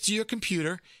they affix to your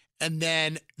computer. And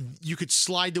then you could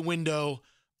slide the window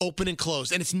open and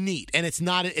close. And it's neat. And it's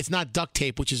not duct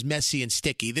tape, which is messy and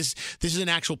sticky. This is an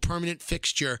actual permanent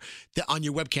fixture on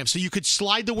your webcam. So you could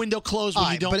slide the window closed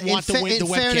when you don't want the webcam. In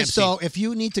fairness, though, if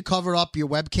you need to cover up your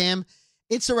webcam,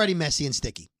 it's already messy and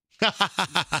sticky.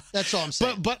 That's all I'm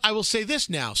saying. But I will say this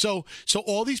now. So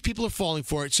all these people are falling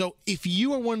for it. So if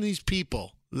you are one of these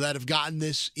people that have gotten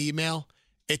this email,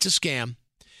 it's a scam.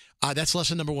 That's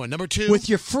lesson number one. Number two, with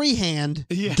your free hand,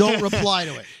 don't reply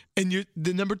to it. And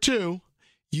the number two,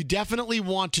 you definitely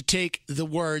want to take the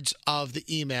words of the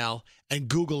email and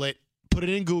Google it, put it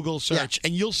in Google search,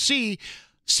 and you'll see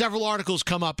several articles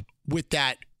come up with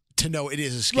that to know it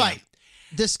is a scam. Right.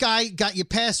 This guy got your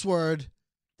password.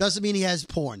 Doesn't mean he has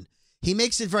porn. He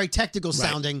makes it very technical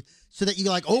sounding so that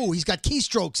you're like, oh, he's got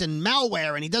keystrokes and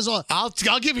malware and he does all. I'll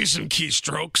give you some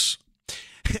keystrokes.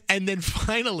 And then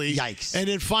finally, yikes. And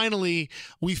then finally,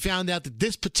 we found out that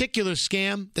this particular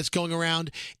scam that's going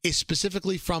around is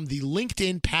specifically from the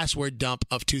LinkedIn password dump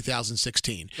of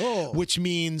 2016. Oh. Which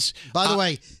means... By the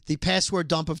way, the password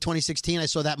dump of 2016, I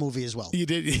saw that movie as well. You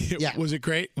did? Yeah. Was it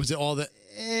great? Was it all that?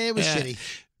 It was shitty.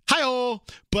 Hi-oh.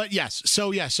 But yes.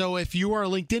 So if you are a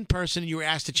LinkedIn person and you were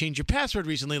asked to change your password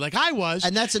recently, like I was...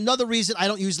 And that's another reason I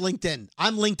don't use LinkedIn.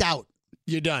 I'm linked out.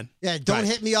 You're done. Yeah, don't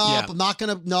hit me up. Yeah. I'm not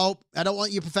going to. Nope. I don't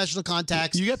want your professional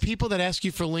contacts. You got people that ask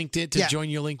you for LinkedIn to join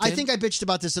your LinkedIn? I think I bitched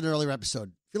about this in an earlier episode.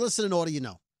 If you listen in order, you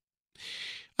know.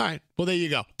 All right. Well, there you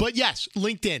go. But yes,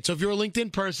 LinkedIn. So if you're a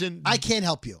LinkedIn person... I can't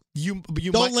help you. You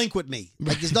don't link with me.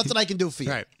 Like, there's nothing I can do for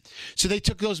you. Right. So they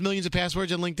took those millions of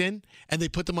passwords on LinkedIn and they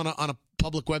put them on a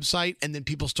public website, and then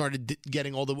people started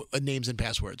getting all the names and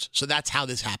passwords. So that's how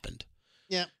this happened.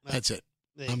 Yeah. That's it.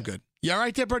 I'm good. You all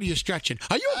right there, Brody? You're stretching.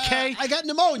 Are you okay? I got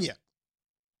pneumonia.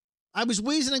 I was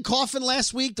wheezing and coughing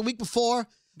last week, the week before.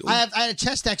 I had a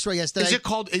chest x-ray yesterday.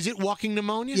 Is it walking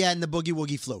pneumonia? Yeah, and the boogie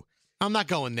woogie flu. I'm not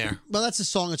going there. Well, that's a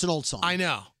song. It's an old song. I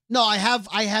know. No,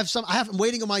 I'm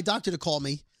waiting on my doctor to call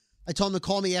me. I told him to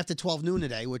call me after 12 noon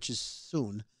today, which is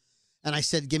soon. And I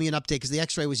said, give me an update because the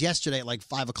x-ray was yesterday at like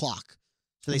 5 o'clock.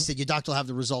 So they said, your doctor will have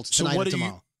the results tonight or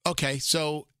tomorrow. Okay,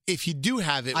 so if you do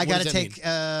have it, I got to take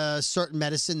certain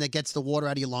medicine that gets the water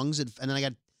out of your lungs, and then I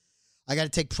got to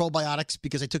take probiotics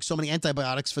because I took so many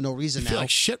antibiotics for no reason. You feel like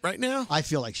shit right now? I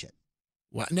feel like shit.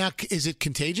 What? Now, is it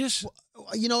contagious? Well,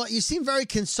 you know, you seem very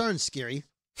concerned, Scary.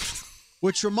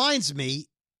 Which reminds me,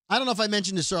 I don't know if I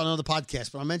mentioned this on another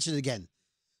podcast, but I'll mention it again.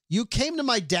 You came to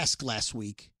my desk last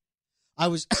week. I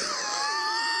was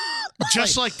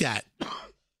just like that.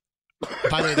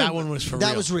 By the way, that one was for real.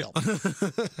 That was real.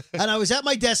 And I was at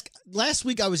my desk. Last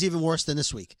week, I was even worse than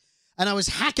this week. And I was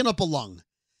hacking up a lung.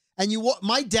 And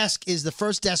my desk is the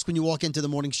first desk when you walk into the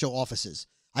morning show offices.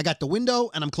 I got the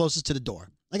window, and I'm closest to the door.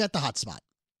 I got the hot spot.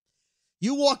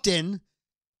 You walked in,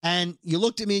 and you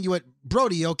looked at me, and you went,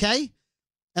 Brody, you okay?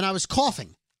 And I was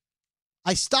coughing.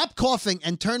 I stopped coughing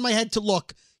and turned my head to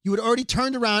look. You had already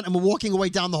turned around and were walking away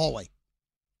down the hallway.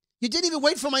 You didn't even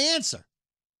wait for my answer.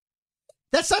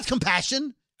 That's not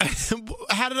compassion.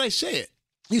 How did I say it?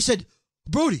 You said,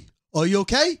 Brody, are you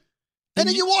okay? And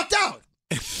then you walked out.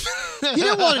 You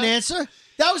didn't want an answer.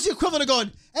 That was the equivalent of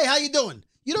going, hey, how you doing?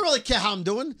 You don't really care how I'm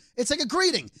doing. It's like a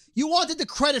greeting. You wanted the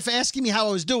credit for asking me how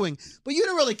I was doing, but you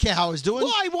didn't really care how I was doing.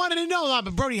 Well, I wanted to know,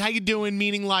 but Brody, how you doing?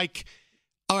 Meaning like,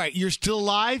 all right, you're still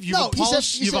alive? You have a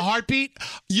pulse? You have a heartbeat?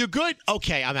 You're good?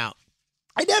 Okay, I'm out.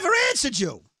 I never answered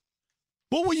you.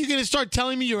 Well, were you going to start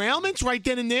telling me your ailments right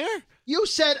then and there? You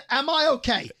said, am I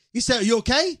okay? You said, are you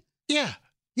okay? Yeah.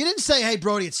 You didn't say, hey,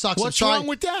 Brody, it sucks. What's wrong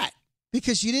with that?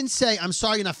 Because you didn't say, I'm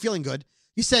sorry you're not feeling good.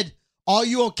 You said, are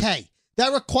you okay?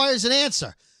 That requires an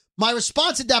answer. My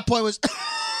response at that point was,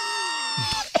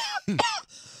 and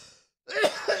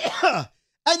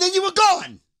then you were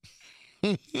gone.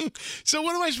 So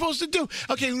what am I supposed to do?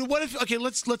 Okay,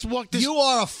 let's walk this. You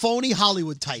are a phony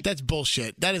Hollywood type. That's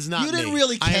bullshit. That is not me. You didn't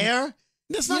really care.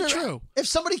 That's not true. If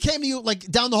somebody came to you like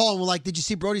down the hall and were like, did you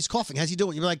see Brody's coughing? How's he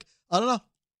doing? You'd be like, I don't know.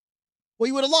 Well,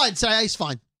 you would have lied and said, hey, he's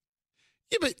fine.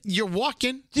 Yeah, but you're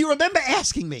walking. Do you remember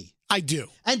asking me? I do.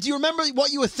 And do you remember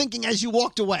what you were thinking as you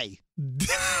walked away?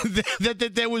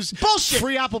 that there was bullshit.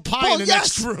 Free apple pie in the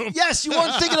next room. Yes, you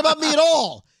weren't thinking about me at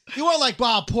all. You weren't like,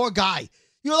 wow, poor guy.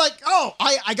 You were like, oh,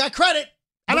 I got credit.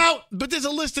 I'm out. But there's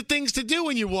a list of things to do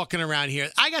when you're walking around here.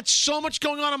 I got so much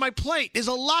going on my plate. There's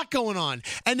a lot going on.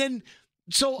 And then...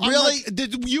 So really,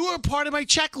 you were a part of my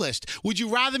checklist. Would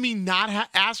you rather me not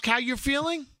ask how you're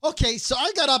feeling? Okay, so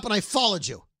I got up and I followed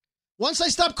you. Once I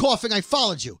stopped coughing, I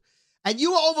followed you. And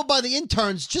you were over by the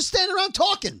interns just standing around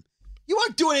talking. You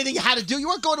weren't doing anything you had to do. You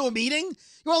weren't going to a meeting.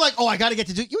 You weren't like, oh, I got to get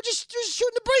to do. You were just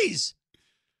shooting the breeze.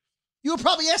 You were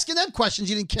probably asking them questions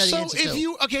you didn't care to answer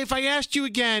to. If I asked you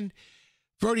again,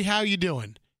 Brody, how are you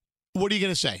doing? What are you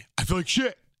going to say? I feel like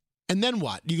shit. And then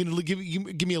what? You going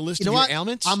to give me a list of your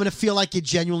ailments? I'm going to feel like you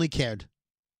genuinely cared.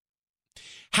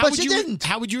 But you didn't.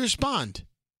 How would you respond?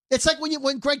 It's like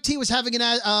when Greg T was having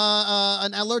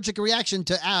an allergic reaction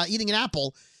to eating an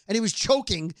apple, and he was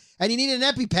choking, and he needed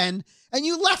an EpiPen, and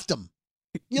you left him.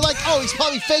 You're like, oh, he's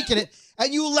probably faking it.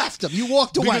 And you left him. You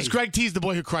walked away. Because Greg T is the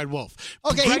boy who cried wolf.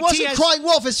 Okay, Greg he wasn't T has- crying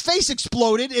wolf. His face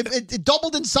exploded. It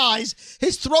doubled in size.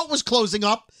 His throat was closing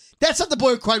up. That's not the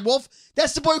boy who cried wolf.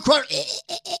 That's the boy who cried.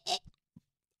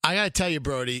 I got to tell you,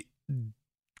 Brody,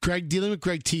 dealing with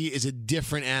Greg T is a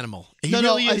different animal. He No,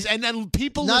 really no, is. And then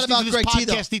people not listening about to this Greg T,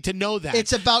 though. podcast need to know that.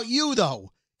 It's about you,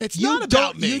 though. It's You not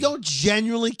about me. You don't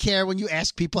genuinely care when you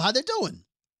ask people how they're doing.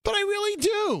 But I really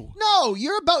do. No,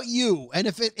 you're about you. And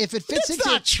if it fits That's into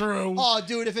not true. Oh,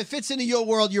 dude, if it fits into your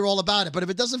world, you're all about it. But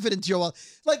if it doesn't fit into your world,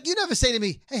 like you never say to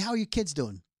me, "Hey, how are your kids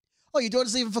doing?" Oh, your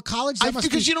daughter's leaving for college.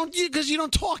 Because you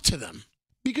don't talk to them.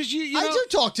 Because you I know, do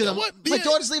talk to them. What? My Yeah.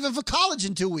 daughter's leaving for college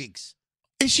in 2 weeks.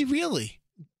 Is she really?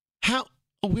 How?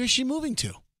 Where's she moving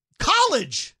to?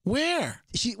 College. Where?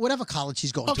 Whatever college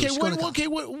she's going to. Okay. She's going to college. Okay.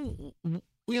 What?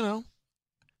 You know?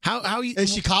 How you?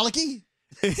 Is she colicky?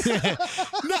 No,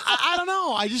 I don't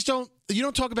know. I just don't. You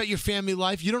don't talk about your family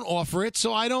life. You don't offer it,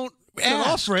 so I don't You don't ask.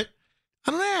 offer it.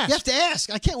 I don't ask. You have to ask.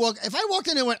 I can't walk. If I walked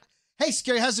in and went, "Hey,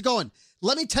 Scary, how's it going?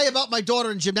 Let me tell you about my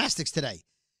daughter in gymnastics today."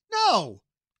 No.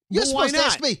 You're Well, why supposed to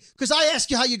ask not? me because I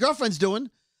ask you how your girlfriend's doing.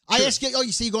 I ask you, oh,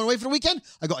 you see you going away for the weekend?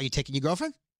 I go, are you taking your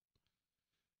girlfriend?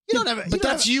 You don't have. But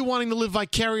that's you wanting to live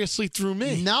vicariously through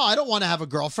me. No, I don't want to have a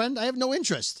girlfriend. I have no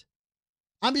interest.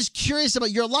 I'm just curious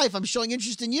about your life. I'm showing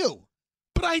interest in you.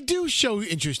 But I do show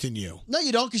interest in you. No,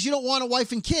 you don't, because you don't want a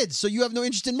wife and kids, so you have no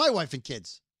interest in my wife and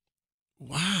kids.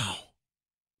 Wow.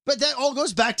 But that all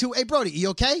goes back to, hey, Brody, you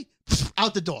okay?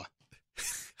 Out the door.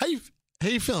 How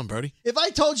you feeling, Brody? If I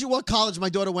told you what college my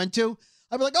daughter went to,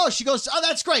 I'd be like, oh, she goes, oh,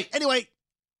 that's great. Anyway.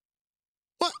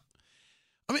 What?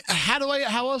 I mean,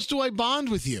 how else do I bond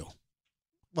with you?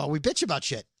 Well, we bitch about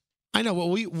shit. I know. Well,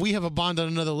 we have a bond on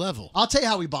another level. I'll tell you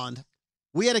how we bond.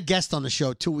 We had a guest on the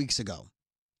show 2 weeks ago.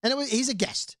 And he's a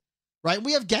guest, right?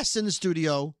 We have guests in the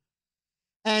studio,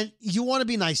 and you want to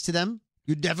be nice to them.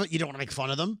 You don't want to make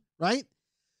fun of them, right?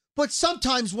 But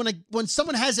sometimes when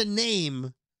someone has a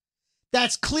name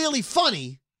that's clearly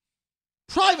funny,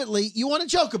 privately, you want to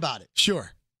joke about it.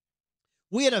 Sure.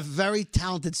 We had a very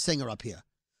talented singer up here.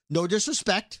 No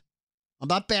disrespect. I'm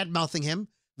not bad-mouthing him.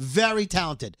 Very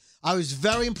talented. I was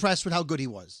very impressed with how good he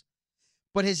was.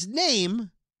 But his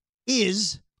name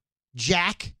is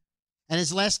Jack, and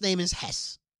his last name is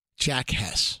Hess. Jack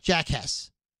Hess. Jack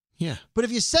Hess. Yeah. But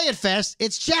if you say it fast,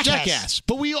 it's Jack Hess. Jackass.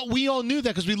 But we all knew that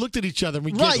because we looked at each other and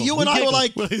we Right, giggled. you and We I were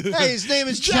giggled. like, hey, his name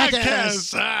is Jack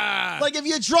Hess. Ah. Like if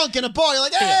you're drunk in a bar, you're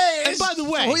like, hey, And by the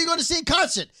way, who are you going to see in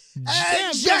concert?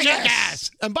 Damn, Jack Jackass.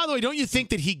 Hess. And by the way, don't you think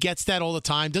that he gets that all the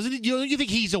time? Doesn't it? Don't you think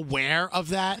he's aware of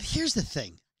that? Here's the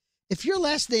thing. If your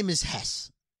last name is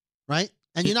Hess, right?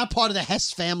 And you're not part of the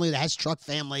Hess family, the Hess truck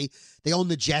family, they own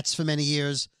the Jets for many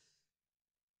years.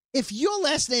 If your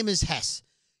last name is Hess,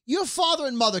 your father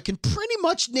and mother can pretty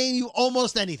much name you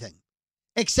almost anything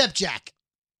except Jack.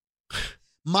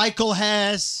 Michael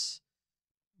Hess,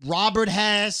 Robert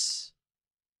Hess,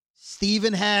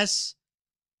 Stephen Hess,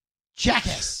 Jack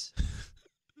Hess.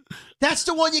 That's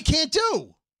the one you can't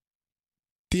do.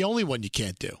 The only one you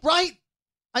can't do. Right?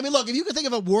 I mean, look, if you could think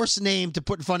of a worse name to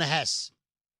put in front of Hess,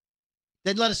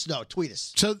 then let us know. Tweet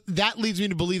us. So that leads me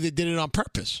to believe they did it on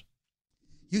purpose.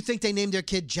 You think they named their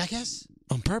kid Jackass?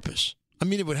 On purpose. I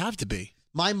mean, it would have to be.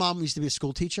 My mom used to be a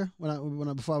school teacher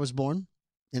before I was born,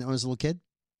 and I was a little kid.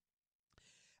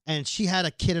 And she had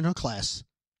a kid in her class.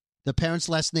 The parent's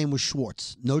last name was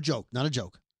Schwartz. No joke, not a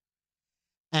joke.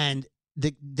 And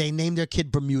they named their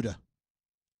kid Bermuda.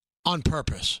 On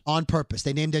purpose. On purpose.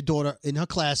 They named their daughter in her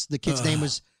class. The kid's name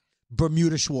was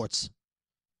Bermuda Schwartz.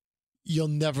 You'll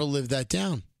never live that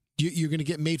down. You're going to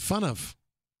get made fun of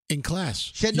in class.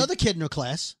 She had another kid in her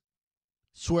class.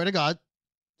 Swear to God.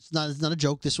 It's not a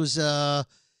joke. This was, so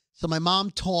my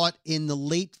mom taught in the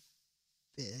late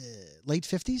 50s,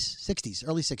 60s,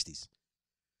 early 60s.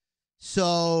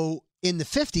 So in the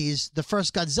 50s, the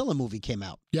first Godzilla movie came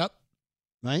out. Yep.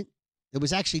 Right? It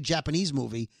was actually a Japanese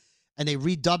movie, and they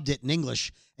redubbed it in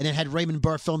English, and it had Raymond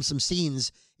Burr film some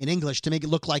scenes in English to make it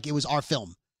look like it was our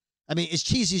film. I mean, as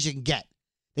cheesy as you can get.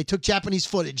 They took Japanese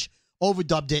footage,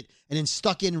 overdubbed it, and then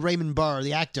stuck in Raymond Burr,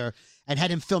 the actor, and had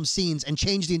him film scenes and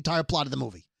changed the entire plot of the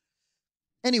movie.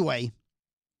 Anyway,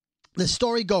 the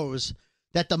story goes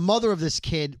that the mother of this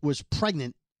kid was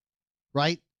pregnant,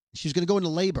 right? She was going to go into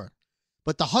labor,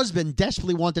 but the husband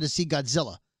desperately wanted to see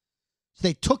Godzilla. So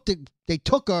they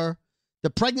took her, the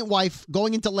pregnant wife,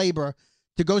 going into labor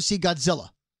to go see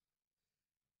Godzilla.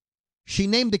 She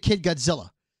named the kid Godzilla.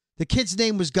 The kid's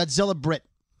name was Godzilla Britt.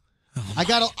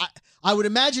 Oh I would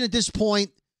imagine at this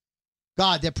point,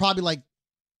 God, they're probably like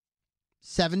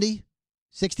 70,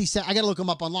 60, I got to look them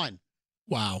up online.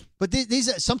 Wow. But these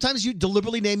are, sometimes you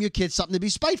deliberately name your kids something to be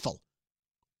spiteful.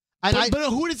 And but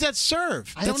who does that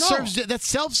serve? I don't know. That's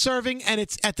self-serving, and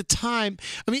it's at the time.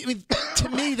 I mean, to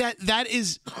me, that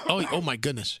is. Oh my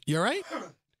goodness, you all right?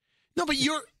 No, but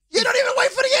you don't even wait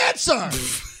for the answer.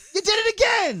 You did it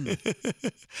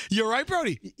again. You're right,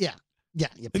 Brody. Yeah.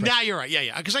 Now you're right.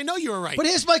 Yeah. Because I know you were right. But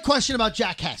here's my question about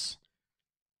Jack Hess.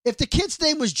 If the kid's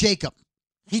name was Jacob,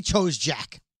 he chose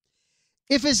Jack.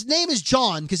 If his name is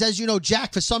John, because as you know,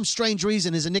 Jack, for some strange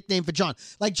reason, is a nickname for John.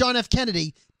 Like John F.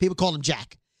 Kennedy, people call him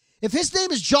Jack. If his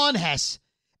name is John Hess,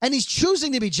 and he's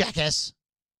choosing to be Jack Hess,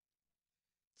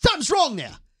 something's wrong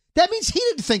there. That means he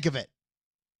didn't think of it.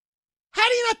 How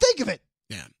do you not think of it?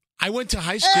 Yeah. I went to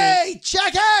high school. Hey,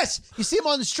 Jack Hess! You see him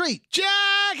on the street.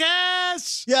 Jack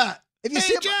Hess! Yeah. If you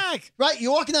see him, Jack! Right,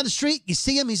 you're walking down the street, you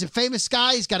see him, he's a famous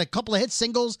guy, he's got a couple of hit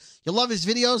singles, you love his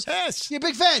videos. Hess! You're a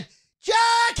big fan.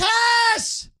 Jack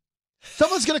Hess!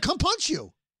 Someone's going to come punch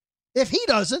you. If he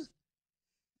doesn't,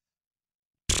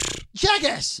 Jack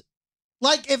Hess.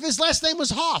 Like if his last name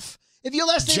was Hoff. If your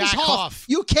last name Jack is Hoff,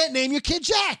 you can't name your kid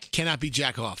Jack. Cannot be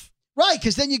Jack Hoff. Right,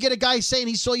 because then you get a guy saying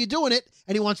he saw you doing it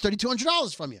and he wants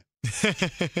 $3,200 from you.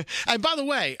 And by the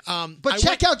way, but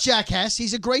check out Jack Hess.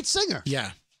 He's a great singer.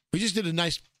 Yeah, we just did a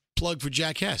nice plug for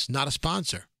Jack Hess, not a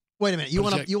sponsor. Wait a minute, you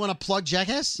want to plug Jack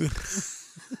Hess?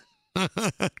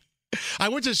 I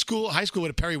went to high school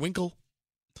with a Periwinkle.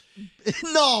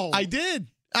 No, I did.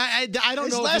 I don't know.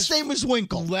 His last name was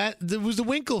Winkle. It was the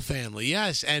Winkle family.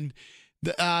 Yes, and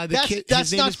the kid.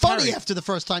 That's not funny Perry. after the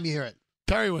first time you hear it.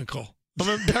 Periwinkle.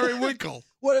 Periwinkle.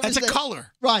 That's a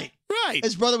color. Right. Right.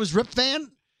 His brother was Rip Van.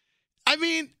 I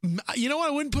mean, you know what?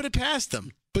 I wouldn't put it past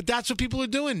them. But that's what people are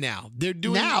doing now. They're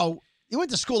doing now. You went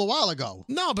to school a while ago.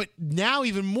 No, but now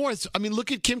even more. I mean,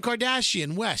 look at Kim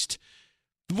Kardashian West.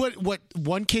 What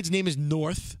one kid's name is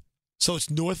North, so it's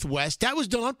Northwest. That was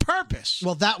done on purpose.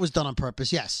 Well, that was done on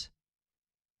purpose. Yes.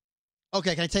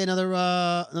 Okay, can I tell you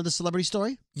another celebrity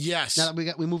story? Yes. Now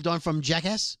that we moved on from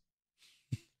Jackass.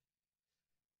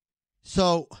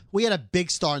 So we had a big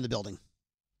star in the building,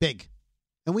 big,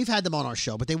 and we've had them on our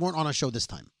show, but they weren't on our show this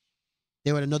time.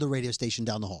 They were at another radio station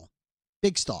down the hall.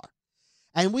 Big star,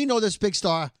 and we know this big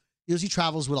star usually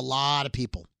travels with a lot of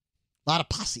people, a lot of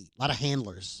posse, a lot of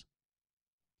handlers,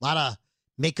 a lot of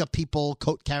makeup people,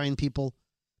 coat carrying people.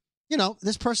 You know,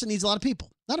 this person needs a lot of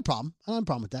people. Not a problem. I don't have a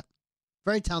problem with that.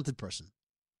 Very talented person.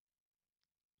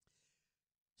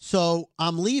 So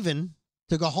I'm leaving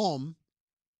to go home,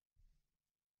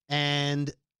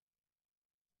 and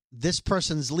this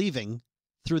person's leaving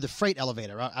through the freight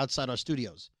elevator outside our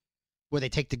studios, where they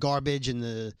take the garbage and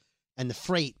the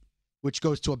freight, which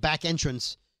goes to a back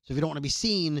entrance. So if you don't want to be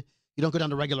seen, you don't go down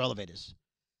the regular elevators.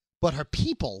 But her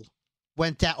people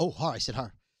went down. Oh, I said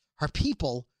her. Her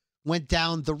people went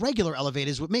down the regular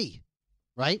elevators with me,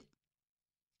 right?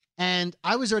 And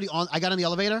I was already on. I got on the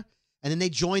elevator, and then they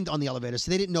joined on the elevator,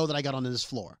 so they didn't know that I got onto this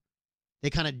floor. They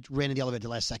kind of ran in the elevator the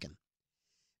last second.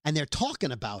 And they're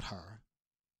talking about her.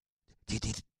 Did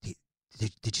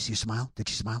you see her smile? Did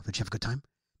she smile? Did she have a good time?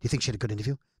 Do you think she had a good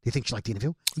interview? Do you think she liked the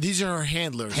interview? These are her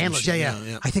handlers. Handlers,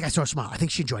 yeah. I think I saw her smile. I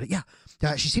think she enjoyed it,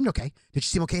 yeah. She seemed okay. Did she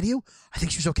seem okay to you? I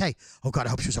think she was okay. Oh, God, I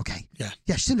hope she was okay. Yeah.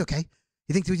 Yeah, she seemed okay.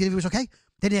 You think the interview was okay?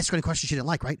 They didn't ask her any questions she didn't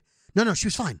like, right? No, she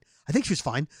was fine. I think she was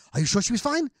fine. Are you sure she was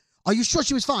fine? Are you sure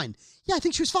she was fine? Yeah, I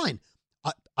think she was fine.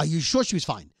 Are you sure she was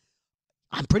fine?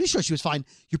 I'm pretty sure she was fine.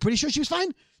 You pretty sure she was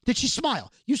fine? Did she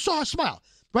smile? You saw her smile,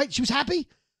 right? She was happy?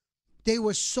 They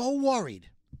were so worried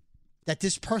that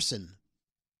this person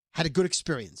had a good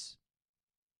experience.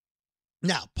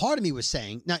 Now, part of me was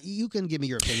saying, now you can give me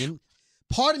your opinion.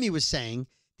 Part of me was saying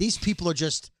these people are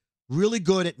just really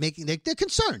good at making, they're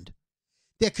concerned.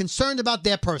 They're concerned about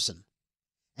their person.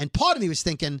 And part of me was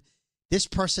thinking, this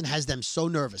person has them so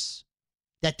nervous,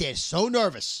 that they're so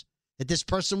nervous that this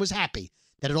person was happy,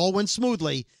 that it all went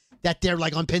smoothly, that they're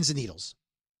like on pins and needles.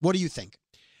 What do you think?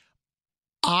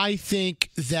 I think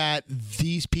that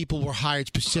these people were hired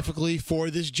specifically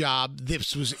for this job.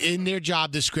 This was in their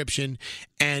job description,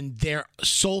 and their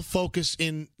sole focus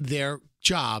in their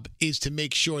job is to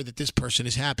make sure that this person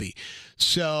is happy.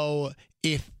 So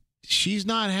if she's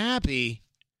not happy,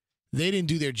 they didn't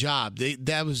do their job.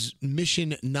 That was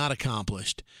mission not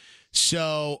accomplished.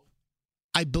 So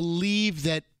I believe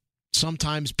that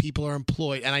sometimes people are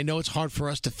employed, and I know it's hard for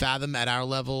us to fathom at our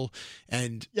level.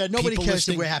 And yeah, nobody cares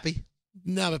if we're happy.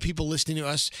 No, but people listening to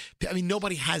us, I mean,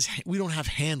 we don't have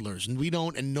handlers, and we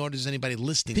don't, and nor does anybody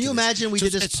listening to this. Can you imagine we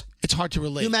did this? It's hard to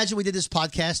relate. Can you imagine we did this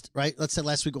podcast, right? Let's say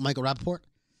last week with Michael Rappaport,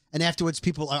 and afterwards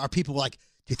our people were like,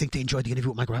 do you think they enjoyed the interview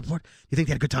with Michael Rappaport? Do you think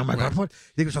they had a good time with Michael Rappaport? Do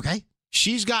you think it was okay?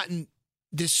 She's gotten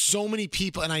there's so many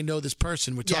people, and I know this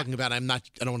person we're talking about. I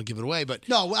don't want to give it away, but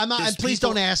no, I'm not. And please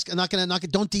don't ask. I'm not gonna.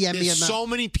 Don't DM me. There's so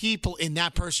many people in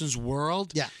that person's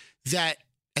world. Yeah.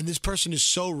 And this person is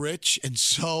so rich and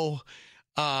so,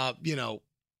 they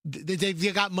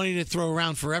got money to throw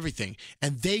around for everything,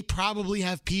 and they probably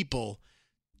have people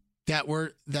that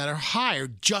are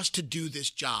hired just to do this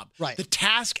job. Right. The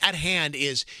task at hand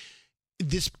is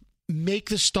this. Make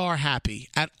the star happy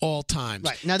at all times.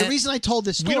 Right. Now, the reason I told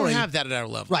this story... We don't have that at our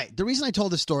level. Right. The reason I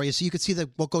told this story is so you could see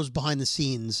what goes behind the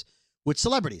scenes with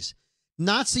celebrities.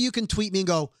 Not so you can tweet me and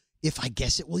go, if I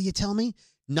guess it, will you tell me?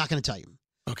 Not going to tell you.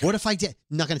 Okay. What if I did?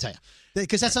 Not going to tell you.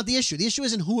 Because that's not the issue. The issue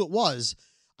isn't who it was.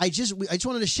 I just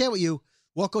wanted to share with you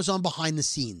what goes on behind the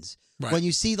scenes. Right. When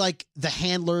you see, like, the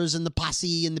handlers and the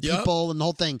posse and the people and the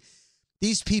whole thing.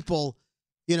 These people,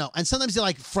 and sometimes they're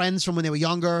like friends from when they were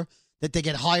younger, that they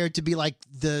get hired to be like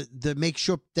the make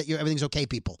sure that everything's okay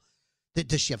people.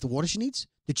 Does she have the water she needs?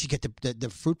 Did she get the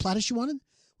fruit platter she wanted?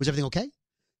 Was everything okay?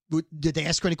 Did they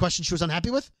ask her any questions she was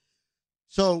unhappy with?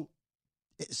 So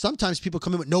sometimes people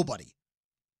come in with nobody.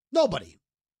 Nobody.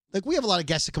 Like, we have a lot of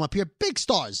guests that come up here, big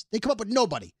stars. They come up with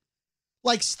nobody.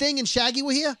 Like Sting and Shaggy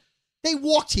were here. They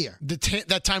walked here.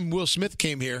 That time Will Smith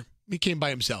came here, he came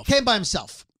by himself.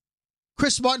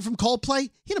 Chris Martin from Coldplay,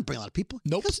 he didn't bring a lot of people.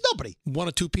 Nope. Because nobody. One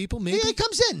or two people, maybe. He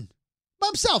comes in by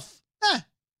himself.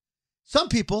 Some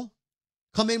people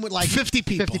come in with like 50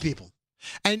 people. 50 people.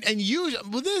 And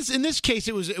in this case,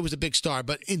 it was a big star,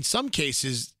 but in some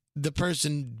cases, the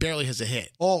person barely has a hit.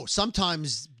 Oh,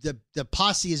 sometimes the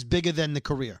posse is bigger than the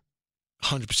career.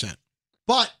 100%.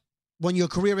 But when your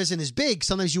career isn't as big,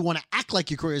 sometimes you want to act like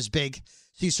your career is big.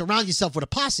 So you surround yourself with a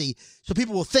posse, so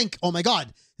people will think, oh my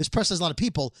God, this person has a lot of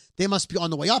people. They must be on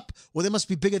the way up, or they must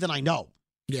be bigger than I know.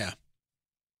 Yeah.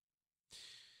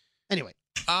 Anyway,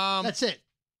 that's it.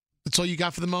 That's all you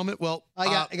got for the moment? Well,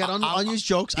 I got unused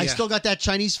jokes. Yeah. I still got that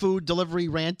Chinese food delivery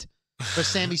rant for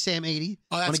Sammy Sam 80.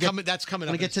 Oh, that's coming. That's coming.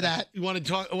 I'm gonna get to that. You want to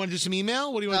talk? Want to do some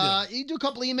email? What do you want to do? You do a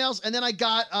couple emails, and then I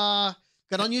got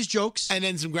unused jokes, and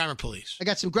then some grammar police. I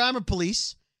got some grammar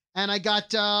police. And I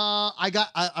got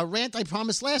a rant I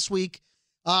promised last week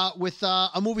with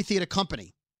a movie theater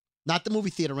company. Not the movie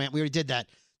theater rant. We already did that.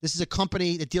 This is a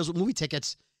company that deals with movie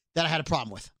tickets that I had a problem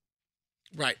with.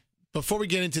 Right. Before we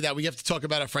get into that, we have to talk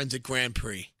about our friends at Grand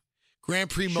Prix. Grand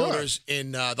Prix Motors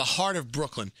in the heart of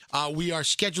Brooklyn. We are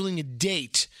scheduling a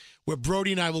date where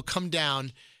Brody and I will come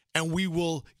down and we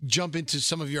will jump into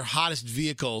some of your hottest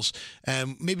vehicles.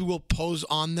 And maybe we'll pose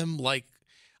on them like,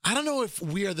 I don't know if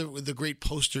we are the great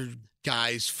poster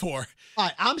guys for. All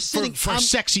right, I'm sitting for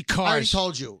sexy cars. I already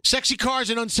told you, sexy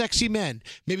cars and unsexy men.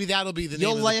 Maybe that'll be the name.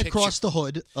 You'll of the lay picture. Across the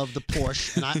hood of the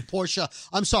Porsche, and Porsche.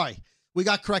 I'm sorry, we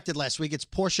got corrected last week. It's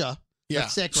Porsche. Yeah,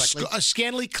 let's say it correctly.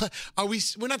 Scantily clad.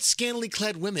 We're not scantily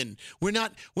clad women. We're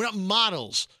not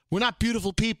models. We're not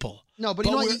beautiful people. No, but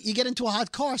you know what? You get into a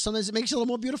hot car, sometimes it makes you a little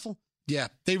more beautiful. Yeah,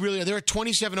 they really are. They're at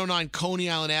 2709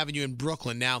 Coney Island Avenue in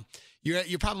Brooklyn now.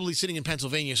 You're probably sitting in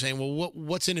Pennsylvania saying, well,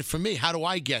 what's in it for me? How do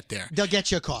I get there? They'll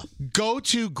get you a car. Go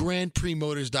to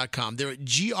GrandPrixMotors.com. They're at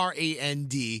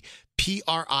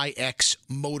GrandPrix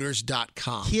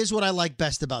Motors.com. Here's what I like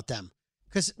best about them.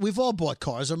 Because we've all bought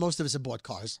cars, or most of us have bought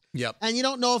cars. Yep. And you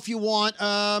don't know if you want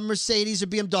a Mercedes or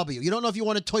BMW. You don't know if you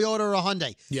want a Toyota or a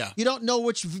Hyundai. Yeah. You don't know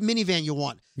which minivan you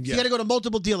want. Yeah. You got to go to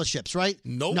multiple dealerships, right?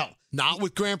 Nope. No. Not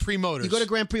with Grand Prix Motors. You go to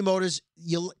Grand Prix Motors,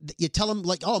 you tell them,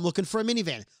 like, oh, I'm looking for a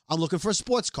minivan. I'm looking for a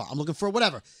sports car. I'm looking for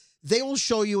whatever. They will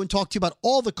show you and talk to you about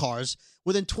all the cars.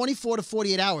 Within 24 to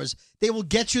 48 hours, they will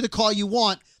get you the car you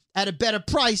want at a better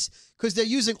price because they're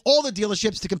using all the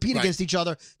dealerships to compete against each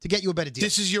other to get you a better deal.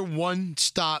 This is your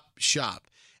one-stop shop.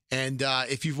 And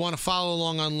if you want to follow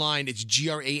along online, it's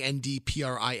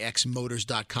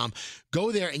GrandPrixMotors.com.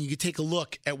 Go there and you can take a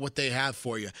look at what they have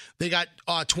for you. They got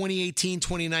 2018,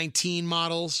 2019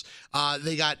 models.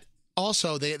 They got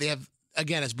also, they have,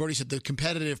 again, as Brody said, the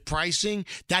competitive pricing.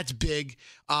 That's big.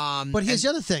 But here's the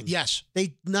other thing. Yes.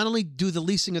 They not only do the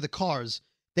leasing of the cars,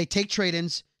 they take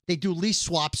trade-ins. They do lease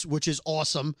swaps, which is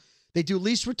awesome. They do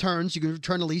lease returns. You can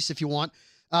return a lease if you want.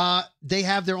 They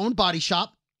have their own body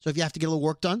shop. So if you have to get a little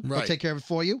work done, they'll take care of it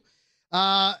for you.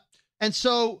 And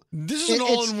so this is an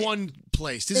all-in-one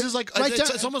place. This is like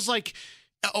it's almost like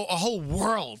a whole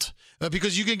world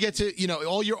because you can get to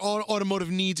all your automotive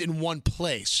needs in one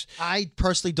place. I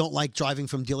personally don't like driving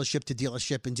from dealership to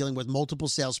dealership and dealing with multiple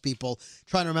salespeople,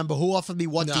 trying to remember who offered me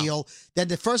what deal. Then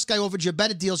the first guy offered you a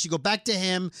better deal, so you go back to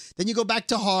him. Then you go back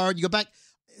to Hard. You go back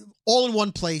all in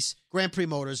one place. Grand Prix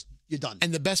Motors. you're done.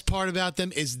 And the best part about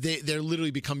them is they're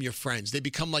literally become your friends. They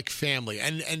become like family.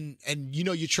 And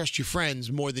you trust your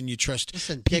friends more than you trust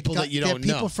people that you don't know.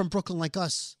 They're people from Brooklyn like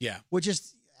us. Yeah. We're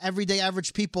just everyday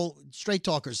average people, straight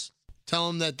talkers. Tell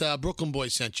them that Brooklyn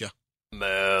Boys sent you.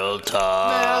 Mail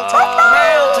time.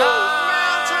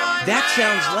 That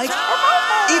sounds like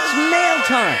it's mail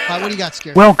time. All right, what do you got,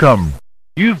 Scary? Welcome.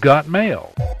 You've got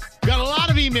mail. Got a lot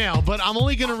of email, but I'm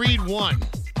only going to read one.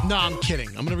 No, I'm kidding.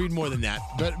 I'm going to read more than that.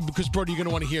 But because, Brody, you're going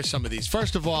to want to hear some of these.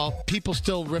 First of all, people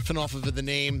still riffing off of the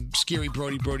name Scary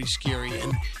Brody, Brody Scary.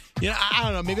 And, I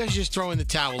don't know. Maybe I should just throw in the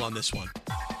towel on this one.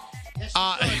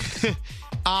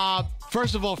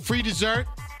 First of all, free dessert.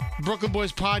 Brooklyn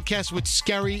Boys podcast with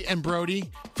Scary and Brody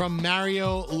from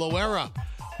Mario Loera.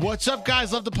 What's up,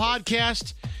 guys? Love the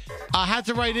podcast. I had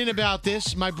to write in about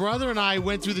this. My brother and I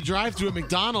went through the drive-thru at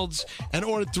McDonald's and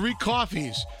ordered 3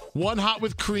 coffees. 1 hot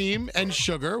with cream and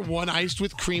sugar, 1 iced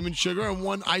with cream and sugar, and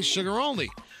 1 iced sugar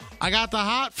only. I got the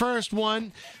hot first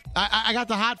one. I got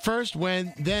the hot first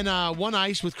then 1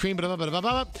 ice with cream, blah, blah, blah, blah,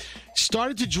 blah.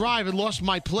 Started to drive and lost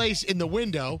my place in the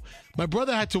window. My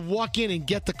brother had to walk in and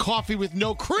get the coffee with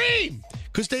no cream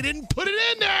because they didn't put it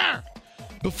in there.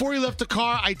 Before he left the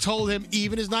car, I told him,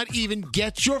 even is not even,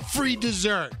 get your free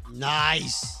dessert.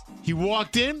 Nice. He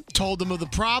walked in, told them of the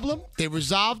problem. They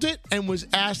resolved it and was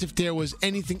asked if there was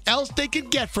anything else they could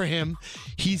get for him.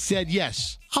 He said,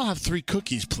 yes, I'll have 3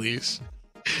 cookies, please.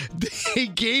 They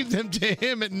gave them to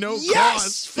him at no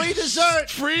cost. Free dessert.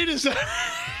 Free dessert.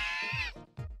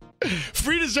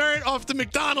 Free dessert off the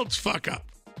McDonald's fuck up.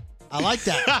 I like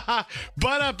that.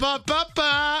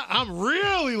 I'm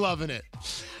really loving it.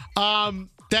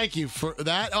 Thank you for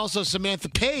that. Also, Samantha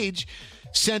Page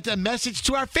sent a message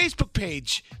to our Facebook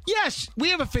page. Yes, we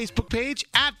have a Facebook page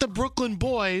at the Brooklyn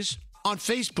Boys on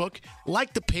Facebook.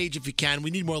 Like the page if you can.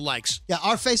 We need more likes. Yeah,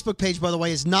 our Facebook page, by the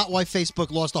way, is not why Facebook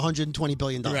lost $120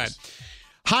 billion. Right.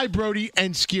 Hi, Brody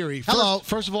and Scary. Hello.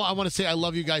 First of all, I want to say I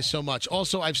love you guys so much.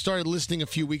 Also, I've started listening a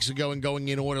few weeks ago and going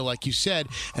in order, like you said.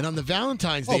 And on the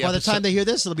Valentine's Day by the time they hear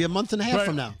this, it'll be a month and a half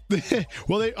from now.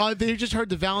 Well, they just heard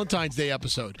the Valentine's Day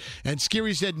episode. And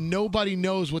Scary said nobody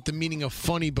knows what the meaning of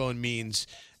funny bone means.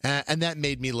 And that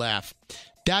made me laugh.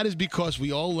 That is because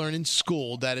we all learn in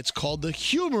school that it's called the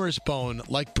humerus bone,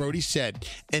 like Brody said.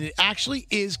 And it actually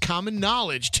is common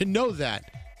knowledge to know that.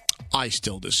 I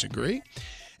still disagree.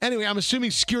 Anyway, I'm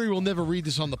assuming Scary will never read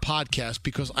this on the podcast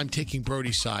because I'm taking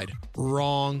Brody's side.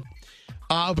 Wrong.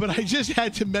 But I just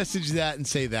had to message that and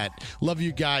say that. Love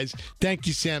you guys. Thank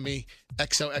you, Sammy.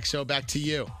 XOXO, back to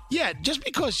you. Yeah, just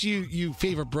because you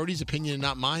favor Brody's opinion and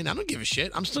not mine, I don't give a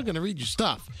shit. I'm still going to read your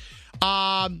stuff.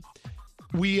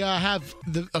 We have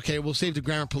we'll save the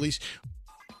grammar police.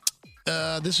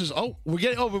 Brody, we're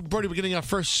getting our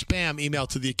first spam email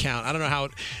to the account. I don't know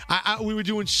how we were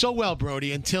doing so well,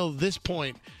 Brody, until this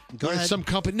point. Go ahead. Some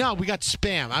company. No, we got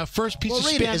spam. Our first piece of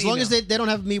spam. As long as they don't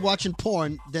have me watching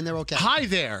porn, then they're okay. Hi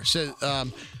there. So,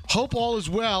 hope all is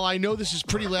well. I know this is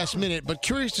pretty last minute, but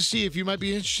curious to see if you might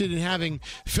be interested in having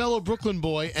fellow Brooklyn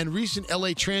boy and recent LA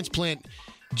transplant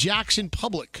Jackson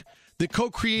Public, the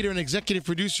co-creator and executive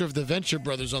producer of the Venture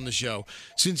Brothers, on the show,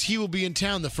 since he will be in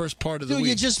town the first part of the week.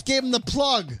 You just gave him the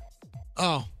plug.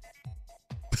 Oh.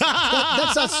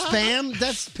 That's not spam.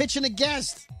 That's pitching a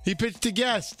guest. He pitched a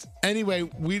guest. Anyway,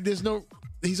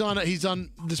 he's on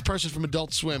this person from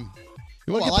Adult Swim.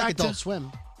 I like Adult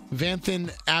Swim.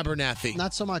 Vanthan Abernathy.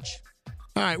 Not so much.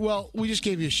 All right, well, we just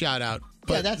gave you a shout out.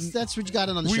 But yeah, that's what you got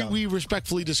on the show. We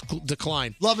respectfully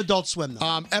decline. Love Adult Swim,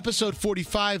 though. Episode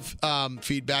 45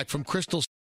 feedback from Crystal.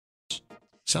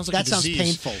 Sounds like that sounds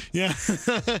painful. Yeah.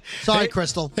 Sorry,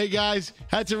 Crystal. Hey, guys.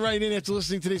 Had to write in after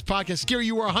listening to today's podcast. Scary,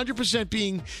 you were 100%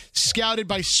 being scouted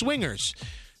by swingers.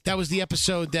 That was the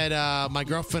episode that my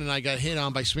girlfriend and I got hit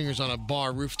on by swingers on a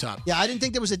bar rooftop. Yeah, I didn't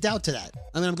think there was a doubt to that.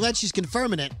 I mean, I'm glad she's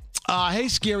confirming it. Hey,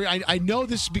 Scary, I know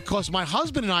this because my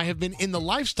husband and I have been in the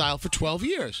lifestyle for 12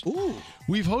 years. Ooh.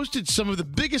 We've hosted some of the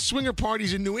biggest swinger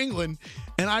parties in New England,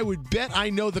 and I would bet I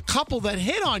know the couple that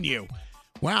hit on you.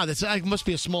 Wow, that must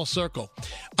be a small circle.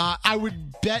 I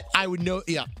would bet I would know.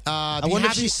 Yeah. I wonder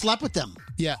if she slept with them.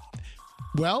 Yeah.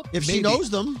 Well, if maybe. She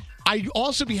knows them. I'd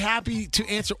also be happy to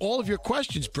answer all of your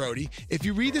questions, Brody. If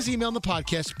you read this email in the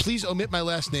podcast, please omit my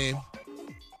last name.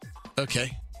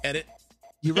 Okay. Edit.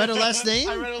 You read her last name?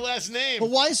 I read her last name. But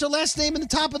why is her last name in the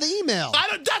top of the email?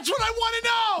 That's what I want to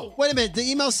know. Wait a minute. The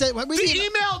email said...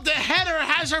 The header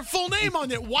has her full name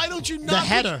on it. Why don't you not... The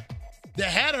header. The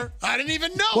header? I didn't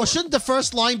even know. Well, shouldn't the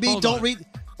first line be, read...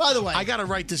 By the way... I got to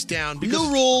write this down. Because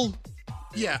new rule.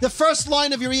 Yeah. The first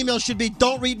line of your email should be,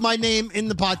 don't read my name in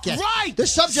the podcast. Right. The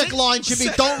subject line should be,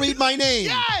 don't read my name.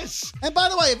 Yes. And by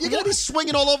the way, if you're going to be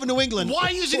swinging all over New England. Why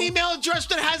use an email address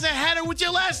that has a header with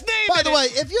your last name? By the way,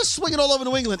 if you're swinging all over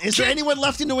New England, is there anyone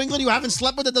left in New England you haven't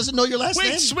slept with that doesn't know your last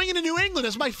name? Wait, Swinging in New England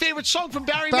is my favorite song from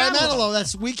Barry Barry Manilow. Manilow,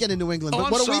 that's Weekend in New England. Oh, But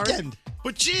I'm what a sorry. weekend.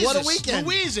 But Jesus, What a weekend.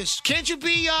 Louises, can't you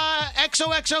be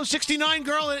XOXO69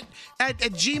 girl at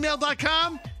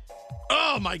gmail.com?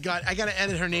 Oh, my God. I got to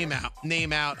edit her name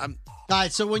out. All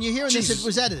right, so when you're hearing Jesus. this, it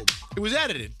was edited. It was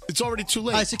edited. It's already too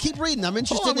late. All right, so keep reading. I'm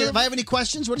interested. If I have any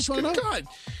questions, what do you want to know? God.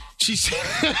 She's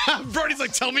Brody's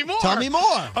like, tell me more. Tell me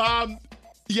more.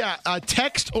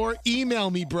 Text or email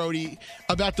me, Brody,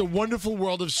 about the wonderful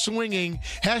world of swinging.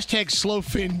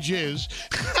 #slowfinjizz.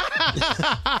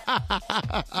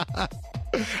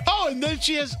 Oh, and then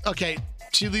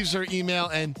she leaves her email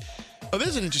and,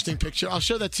 there's an interesting picture. I'll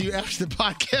show that to you after the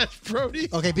podcast, Brody.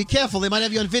 Okay, be careful. They might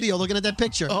have you on video looking at that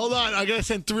picture. Hold on. I got to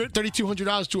send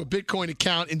 $3,200 to a Bitcoin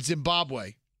account in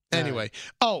Zimbabwe. Anyway.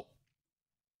 All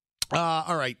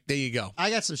right. There you go. I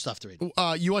got some stuff to read.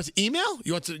 You want to email?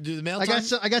 You want to do the mail I time?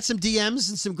 got some DMs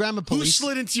and some grammar police. Who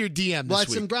slid into your DM this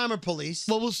week? Some grammar police.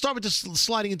 Well, we'll start with just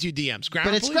sliding into your DMs.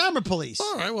 Grammar But it's police? grammar police.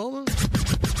 All right, well.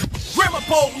 Grammar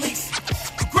police.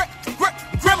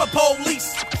 Grammar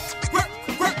police.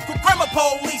 Grammar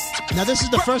police. Now, this is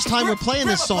the first time we're playing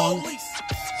this song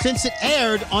since it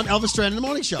aired on Elvis Duran in the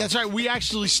Morning Show. That's right. We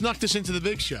actually snuck this into the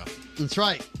big show. That's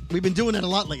right. We've been doing it a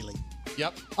lot lately.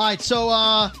 Yep. All right,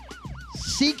 so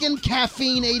Seeking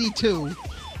Caffeine 82,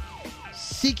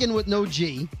 Seeking with no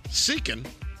G. Seeking?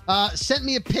 Sent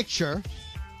me a picture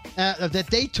that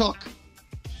they took,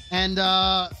 and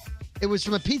it was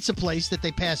from a pizza place that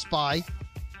they passed by.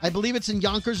 I believe it's in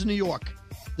Yonkers, New York.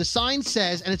 The sign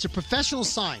says, and it's a professional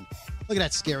sign. Look at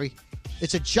that, Scary.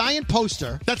 It's a giant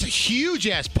poster. That's a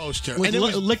huge-ass poster. With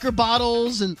liquor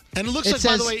bottles. And it looks like,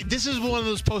 by the way, this is one of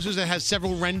those posters that has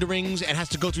several renderings and has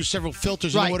to go through several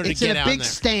filters in order to get out there. It's in a big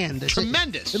stand.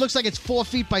 Tremendous. It looks like it's 4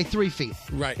 feet by 3 feet.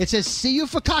 Right. It says, see you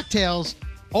for cocktails,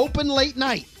 open late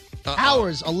night.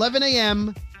 Hours, 11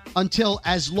 a.m. until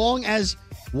as long as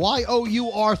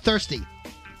YOUR thirsty.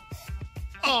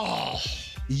 Oh.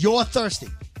 You're thirsty.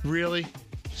 Really?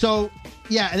 So,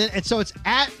 yeah, and so it's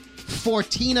at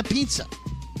Fortina Pizza.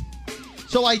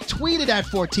 So I tweeted at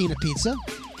Fortina Pizza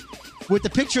with the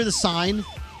picture of the sign,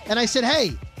 and I said,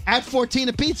 hey, at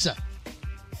Fortina Pizza,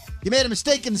 you made a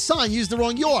mistake in the sign, used the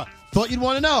wrong your. Thought you'd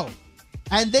want to know.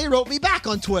 And they wrote me back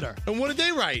on Twitter. And what did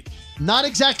they write? Not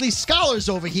exactly scholars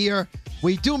over here.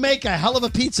 We do make a hell of a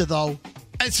pizza, though.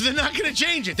 And so they're not going to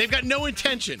change it. They've got no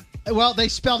intention. Well, they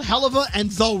spelled hell of a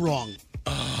and though wrong.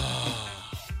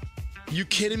 You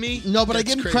kidding me? No, but That's I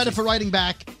give them crazy. credit for writing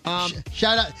back.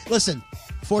 Shout out. Listen,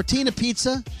 Fortina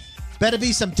Pizza, better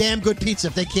be some damn good pizza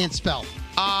if they can't spell.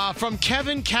 From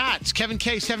Kevin Katz, Kevin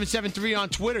K773 on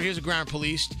Twitter. Here's a grammar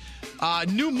police.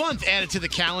 New month added to the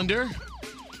calendar.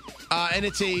 And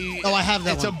it's a I have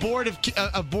that it's one.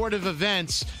 a board of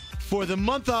events for the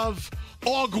month of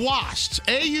August.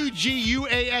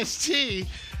 AUGUAST.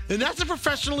 And that's a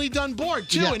professionally done board,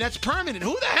 too, Yeah. and that's permanent.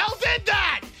 Who the hell did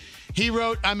that? He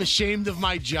wrote, I'm ashamed of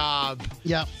my job.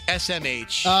 Yeah.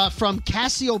 SMH. From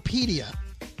Cassiopedia.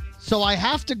 So I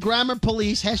have to grammar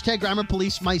police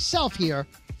myself here.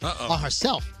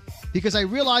 Herself. Because I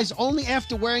realized only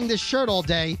after wearing this shirt all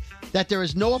day that there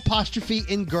is no apostrophe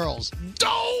in girls.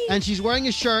 Oh! And she's wearing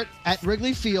a shirt at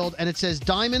Wrigley Field, and it says,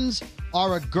 diamonds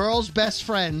are a girl's best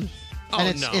friend.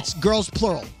 And it's girls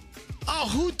plural. Oh,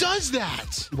 who does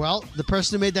that? Well, the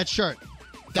person who made that shirt.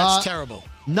 That's terrible.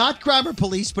 Not grammar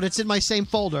police, but it's in my same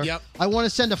folder. Yep. I want to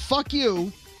send a fuck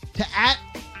you to at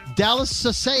Dallas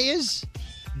Susays,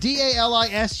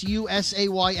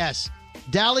 DALISUSAYS.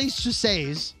 Dallas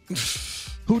Susays,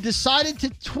 who decided to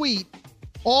tweet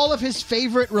all of his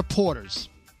favorite reporters.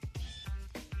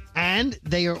 And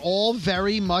they are all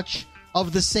very much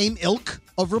of the same ilk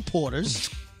of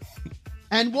reporters.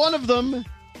 And one of them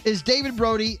is David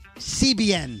Brody,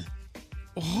 CBN.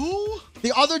 Who?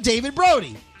 The other David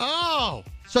Brody. Oh.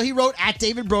 So he wrote at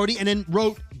David Brody and then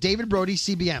wrote David Brody,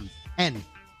 CBN. N.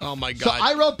 Oh, my God. So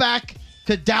I wrote back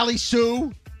to Dally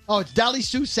Sue. Oh, it's Dally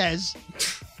Sue says,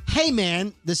 hey,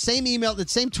 man, the same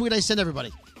tweet I sent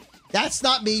everybody. That's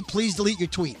not me. Please delete your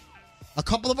tweet. A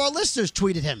couple of our listeners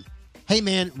tweeted him. Hey,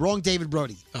 man, wrong David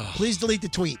Brody. Please delete the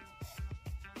tweet.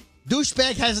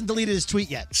 Douchebag hasn't deleted his tweet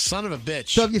yet. Son of a bitch.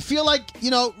 So if you feel like,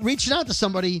 reaching out to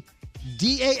somebody,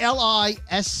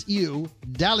 DALISU,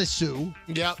 Dalisu,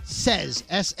 Yep. says,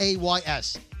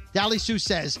 SAYS. Dalisu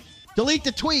says, delete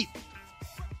the tweet.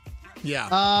 Yeah.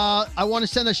 I want to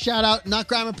send a shout out, not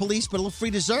grammar police, but a little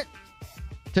free dessert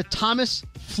to Thomas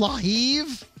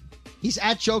Flahiv. He's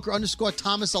at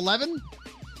Joker_Thomas11.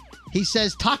 He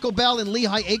says Taco Bell in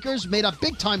Lehigh Acres made up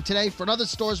big time today for another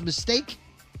store's mistake.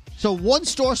 So one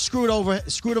store screwed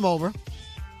him over.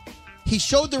 He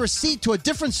showed the receipt to a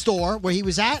different store where he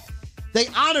was at. They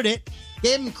honored it,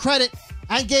 gave him credit,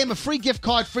 and gave him a free gift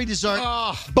card, free dessert.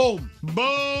 Boom.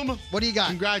 Boom. What do you got?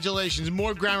 Congratulations.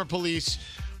 More grammar police.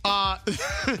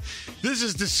 This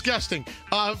is disgusting.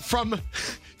 From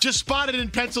just spotted in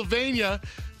Pennsylvania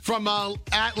from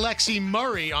at Lexi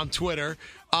Murray on Twitter.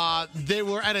 They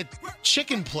were at a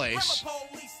chicken place,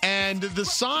 and the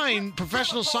sign,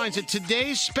 professional sign, said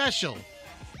today's special,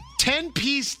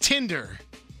 10-piece Tinder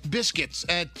biscuits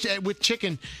with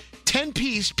chicken,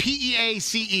 10-piece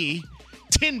PEACE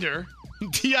Tinder.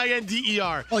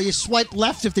 Tinder. Oh, you swipe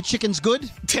left if the chicken's good?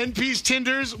 10-piece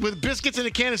Tinders with biscuits and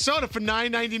a can of soda for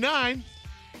 $9.99.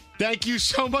 Thank you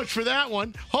so much for that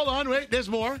one. Hold on, wait, there's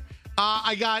more.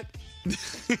 I got...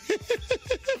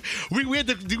 we had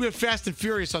to do it fast and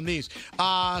furious on these.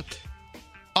 The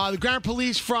grammar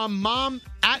police from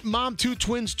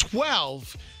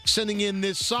Mom2Twins12 sending in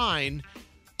this sign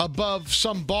above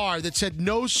some bar that said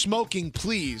no smoking,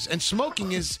 please. And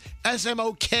smoking is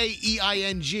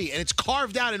SMOKEING, and it's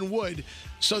carved out in wood,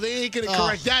 so they ain't going to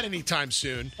correct that anytime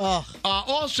soon.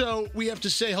 Also, we have to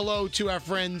say hello to our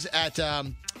friends at,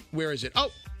 where is it?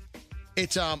 Oh,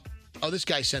 it's, this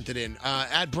guy sent it in.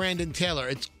 At Brandon Taylor.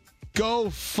 It's Go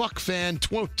Fuck Fan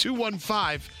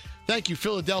 215. Thank you,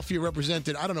 Philadelphia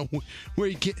represented. I don't know where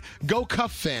you get. Go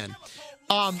Cuff Fan.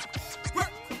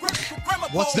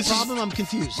 What's the problem? I'm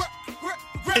confused.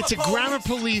 It's a grammar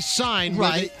police sign.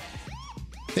 Right.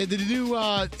 They do,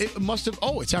 it must have,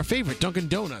 it's our favorite, Dunkin'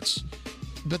 Donuts.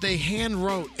 But they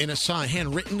handwritten in a sign.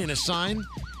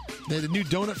 They have the new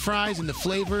donut fries and the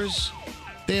flavors.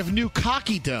 They have new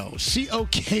cocky dough.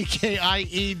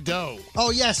 COKKIE dough.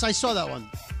 Oh, yes, I saw that one.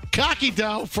 Cocky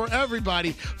dough for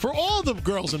everybody, for all the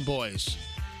girls and boys.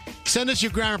 Send us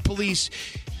your grammar police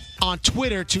on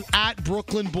Twitter to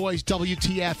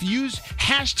 @BrooklynBoysWTF. Use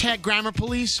hashtag grammar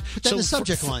police. Put that in the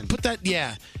subject line. Put that,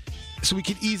 yeah. So we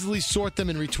can easily sort them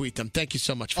and retweet them. Thank you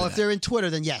so much for that. If they're in Twitter,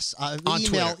 then yes. On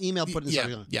email, Twitter. put it in the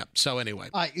subject line. Yeah. So anyway.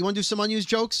 All right, you want to do some unused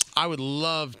jokes? I would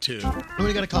love to. We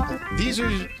only got a couple. These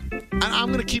are, I'm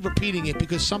going to keep repeating it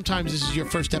because sometimes this is your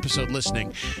first episode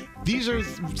listening. These are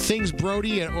things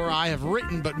Brody or I have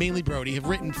written, but mainly Brody, have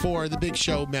written for the Big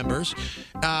Show members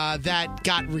that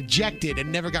got rejected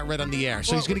and never got read on the air.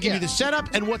 So he's going to give me the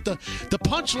setup and what the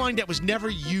punchline that was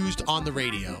never used on the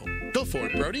radio. Go for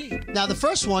it, Brody. Now, the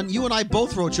first one, you and I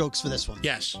both wrote jokes for this one.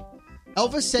 Yes.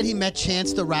 Elvis said he met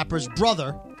Chance the Rapper's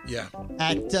brother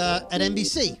at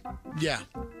NBC. Yeah.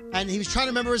 And he was trying to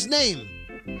remember his name.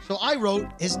 So I wrote,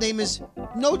 his name is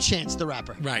No Chance the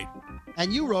Rapper. Right.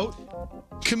 And you wrote...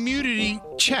 Community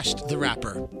Chest the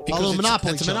Rapper. A little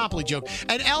Monopoly joke. That's a Monopoly joke.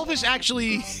 And Elvis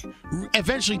actually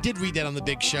eventually did read that on the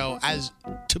Big Show as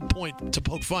to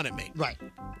poke fun at me. Right.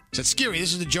 Said, Scary,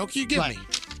 this is the joke you give me.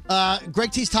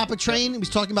 Greg T's Topic Train, he was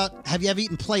talking about, have you ever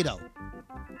eaten Play-Doh?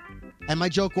 And my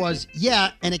joke was,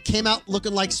 yeah, and it came out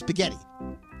looking like spaghetti.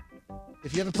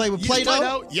 If you ever played with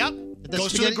Play-Doh. Yep.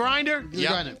 Goes to the grinder.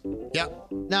 Yep. Yep.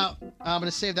 Now, I'm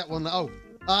going to save that one.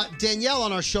 Danielle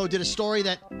on our show did a story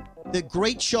that the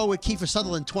great show with Kiefer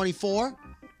Sutherland, 24,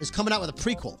 is coming out with a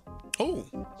prequel. Oh.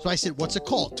 So I said, what's it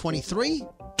called? 23?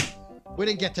 We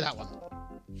didn't get to that one.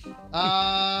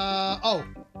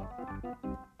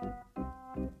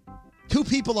 Two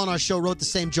people on our show wrote the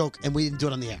same joke, and we didn't do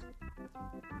it on the air.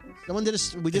 Someone did a...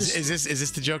 Is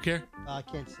this the joke here? I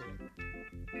can't say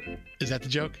it. Is that the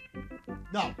joke?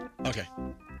 No. Okay.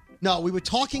 No, we were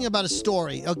talking about a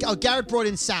story. Garrett brought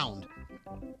in sound.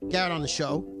 Garrett on the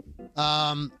show.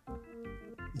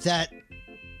 That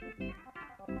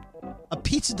a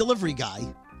pizza delivery guy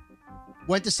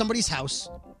went to somebody's house,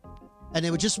 and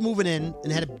they were just moving in,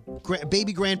 and had a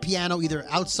baby grand piano either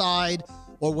outside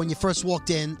or when you first walked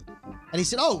in. And he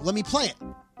said, let me play it.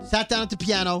 Sat down at the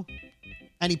piano,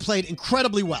 and he played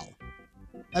incredibly well.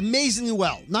 Amazingly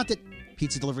well. Not that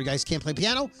pizza delivery guys can't play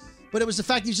piano, but it was the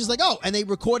fact he was just like, and they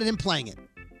recorded him playing it.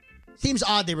 Seems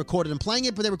odd they recorded him playing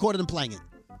it, but they recorded him playing it.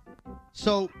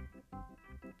 So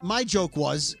my joke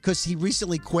was, because he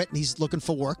recently quit and he's looking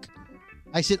for work,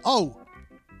 I said,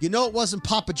 it wasn't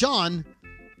Papa John,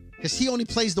 because he only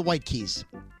plays the white keys.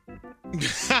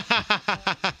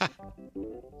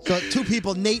 So two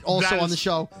people, Nate also on the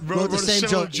show, wrote the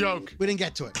same joke. We didn't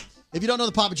get to it. If you don't know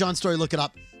the Papa John story, look it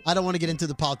up. I don't want to get into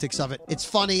the politics of it. It's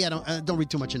funny. I don't read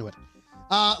too much into it.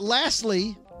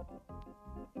 Lastly,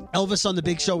 Elvis on the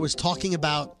Big Show was talking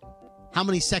about how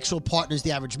many sexual partners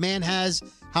the average man has,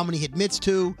 how many he admits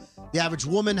to, the average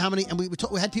woman, how many, and we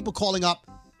had people calling up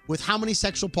with how many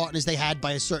sexual partners they had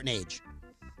by a certain age.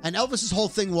 And Elvis's whole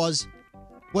thing was,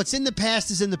 what's in the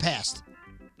past is in the past,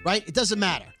 right? It doesn't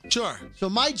matter. Sure. So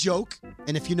my joke,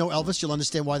 and if you know Elvis, you'll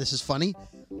understand why this is funny.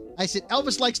 I said,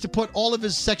 Elvis likes to put all of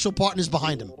his sexual partners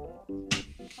behind him.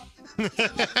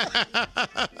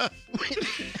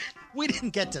 We didn't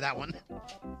get to that one.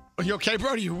 Are you okay, bro?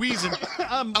 Are you wheezing?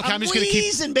 I'm just gonna keep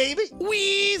wheezing, baby.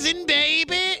 wheezing,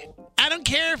 baby. I don't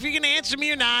care if you're going to answer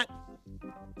me or not.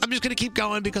 I'm just going to keep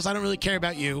going because I don't really care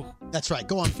about you. That's right.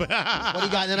 Go on. What do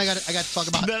you got? And then I got to talk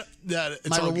about It's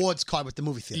my all good. rewards card with the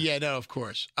movie theater. Yeah, no, of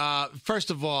course.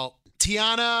 First of all,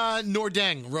 Tiana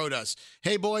Nordeng wrote us,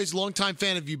 "Hey, boys, longtime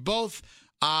fan of you both.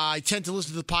 I tend to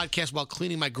listen to the podcast while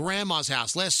cleaning my grandma's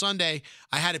house. Last Sunday,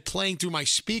 I had it playing through my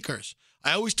speakers.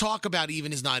 I always talk about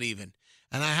even is not even.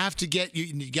 And I have to get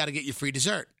you got to get your free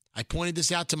dessert. I pointed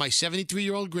this out to my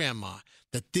 73-year-old grandma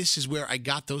that this is where I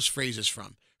got those phrases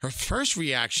from. Her first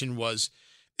reaction was,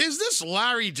 is this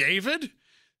Larry David?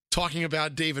 Talking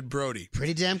about David Brody.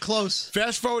 Pretty damn close.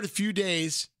 Fast forward a few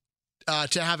days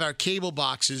to have our cable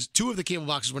boxes. 2 of the cable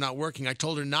boxes were not working. I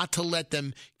told her not to let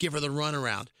them give her the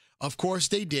runaround. Of course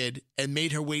they did and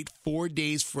made her wait 4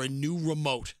 days for a new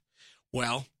remote.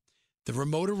 Well, the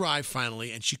remote arrived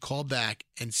finally, and she called back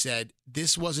and said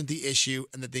this wasn't the issue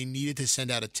and that they needed to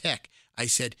send out a tech. I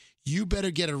said, you better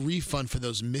get a refund for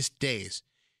those missed days.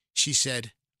 She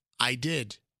said, I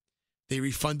did. They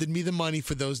refunded me the money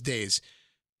for those days.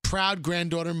 Proud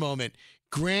granddaughter moment.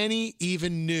 Granny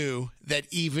even knew that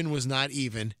even was not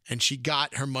even, and she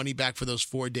got her money back for those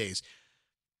 4 days.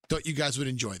 Thought you guys would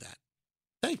enjoy that.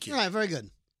 Thank you. All right, very good.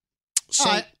 So,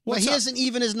 All right, well, what's here's up? an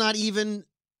even is not even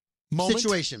Moment?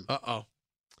 situation. Uh-oh.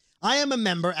 I am a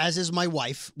member, as is my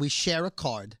wife. We share a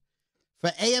card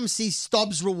for AMC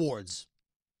Stubbs Rewards.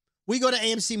 We go to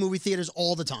AMC movie theaters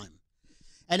all the time.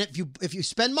 And if you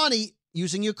spend money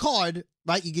using your card,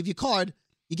 right, you give your card,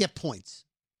 you get points.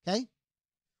 Okay?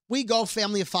 We go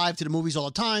family of 5 to the movies all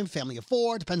the time, family of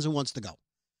 4, depends who wants to go.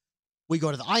 We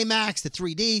go to the IMAX, the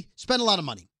 3D, spend a lot of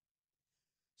money.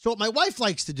 So what my wife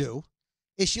likes to do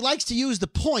is she likes to use the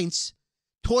points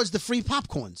towards the free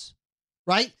popcorns,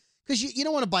 right? Because you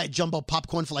don't want to buy a jumbo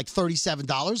popcorn for like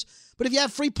 $37. But if you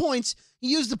have free points, you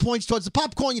use the points towards the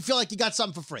popcorn, you feel like you got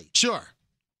something for free. Sure.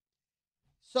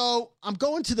 So I'm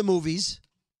going to the movies.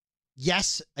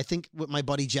 Yes, I think with my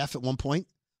buddy Jeff at one point.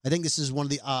 I think this is one of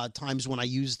the times when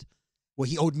where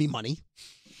he owed me money.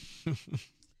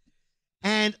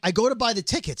 And I go to buy the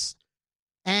tickets.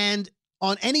 And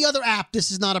on any other app,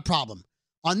 this is not a problem.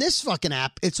 On this fucking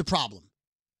app, it's a problem.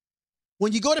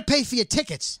 When you go to pay for your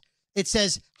tickets, it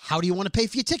says, how do you want to pay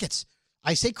for your tickets?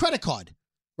 I say credit card,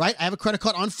 right? I have a credit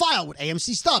card on file with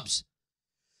AMC Stubbs.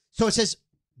 So it says,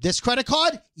 this credit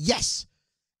card? Yes.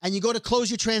 And you go to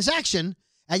close your transaction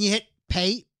and you hit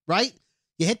pay, right?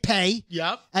 You hit pay.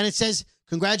 Yep. And it says,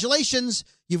 congratulations,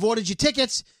 you've ordered your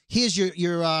tickets. Here's your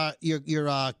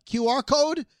QR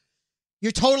code.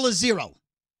 Your total is 0.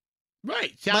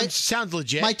 Right. Sounds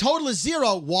legit. My total is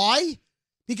 0. Why?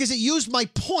 Because it used my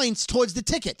points towards the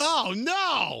tickets. Oh,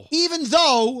 no. Even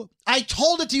though I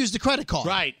told it to use the credit card.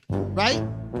 Right. Right?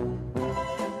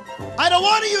 I don't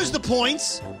want to use the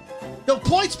points. The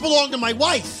points belong to my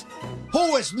wife,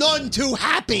 who is none too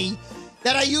happy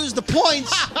that I used the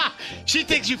points. She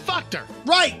thinks you fucked her.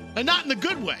 Right. And not in the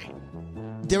good way.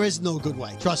 There is no good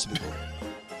way. Trust me.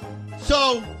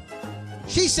 So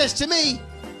she says to me,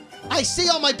 I see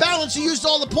on my balance you used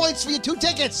all the points for your 2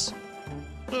 tickets.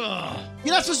 Ugh.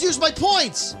 You're not supposed to use my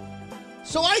points.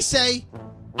 So I say,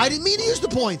 I didn't mean to use the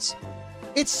points.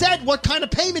 It said, what kind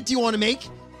of payment do you want to make?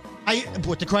 I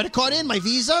put the credit card in, my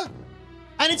Visa,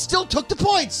 and it still took the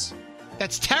points.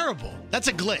 That's terrible. That's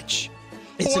a glitch.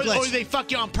 It's a glitch. Or they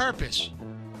fuck you on purpose.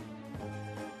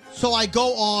 So I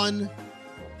go on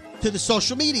to the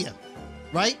social media,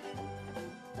 right?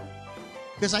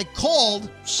 Because I called.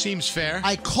 Seems fair.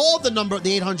 I called the number,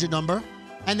 the 800 number,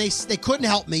 and they couldn't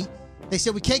help me. They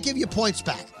said, we can't give you points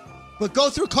back. But go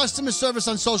through customer service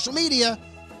on social media.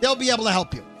 They'll be able to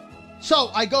help you.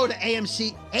 So I go to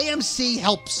AMC. AMC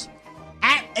helps.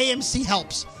 At AMC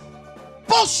helps.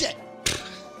 Bullshit.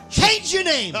 Change your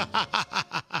name.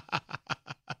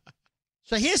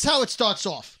 So here's how it starts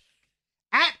off.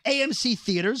 At AMC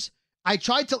Theaters, I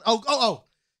tried to...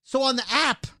 So on the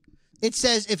app, it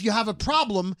says, if you have a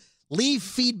problem, leave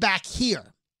feedback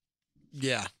here.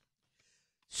 Yeah.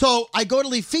 So I go to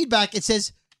leave feedback. It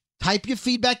says, type your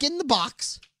feedback in the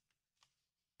box,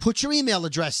 put your email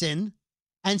address in,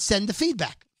 and send the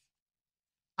feedback.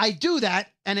 I do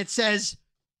that, and it says,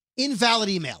 invalid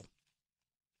email.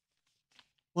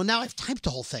 Well, now I've typed the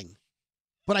whole thing,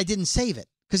 but I didn't save it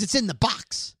because it's in the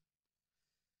box.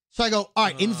 So I go, all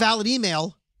right, invalid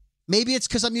email. Maybe it's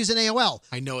because I'm using AOL.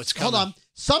 I know it's coming. Hold on.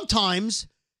 Sometimes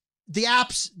the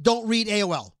apps don't read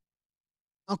AOL.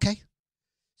 Okay.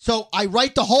 So I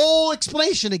write the whole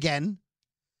explanation again,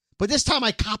 but this time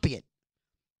I copy it.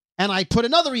 And I put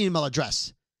another email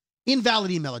address. Invalid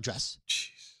email address. Jeez.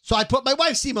 So I put my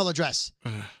wife's email address.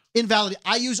 Invalid.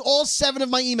 I use all 7 of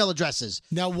my email addresses.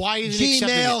 Now, why is it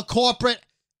accepting Gmail, it? corporate,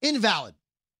 invalid.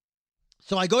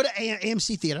 So I go to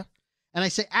AMC Theater, and I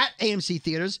say, at AMC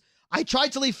Theaters, I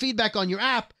tried to leave feedback on your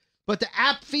app, but the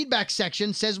app feedback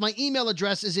section says my email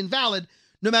address is invalid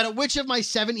no matter which of my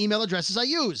 7 email addresses I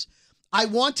use. I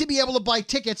want to be able to buy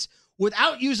tickets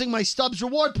without using my Stubs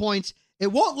reward points.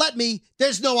 It won't let me.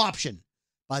 There's no option.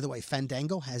 By the way,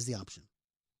 Fandango has the option.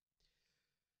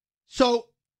 So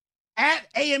at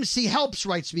AMC Helps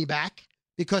writes me back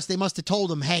because they must have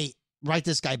told him, hey, write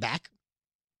this guy back.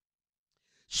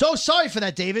 So sorry for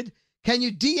that, David. Can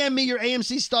you DM me your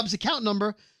AMC Stubs account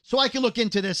number so I can look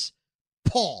into this?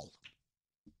 Paul.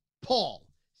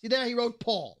 See there? He wrote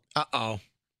Paul. Uh-oh.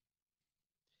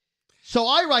 So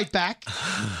I write back,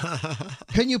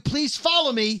 can you please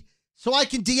follow me so I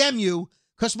can DM you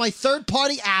because my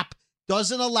third-party app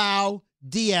doesn't allow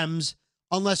DMs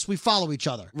unless we follow each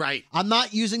other. Right. I'm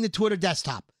not using the Twitter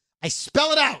desktop. I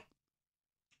spell it out.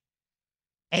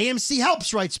 AMC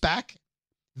Helps writes back,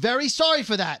 very sorry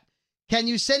for that. Can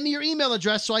you send me your email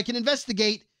address so I can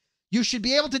investigate? You should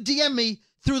be able to DM me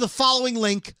through the following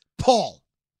link, Paul.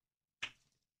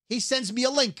 He sends me a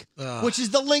link, which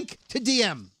is the link to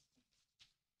DM.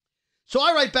 So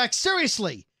I write back,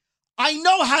 seriously, I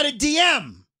know how to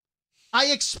DM. I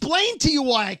explained to you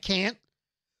why I can't.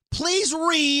 Please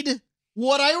read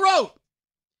what I wrote.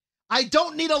 I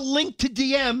don't need a link to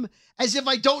DM as if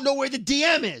I don't know where the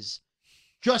DM is.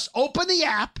 Just open the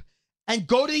app and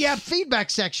go to the app feedback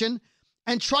section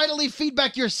and try to leave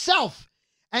feedback yourself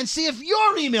and see if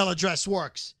your email address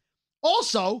works.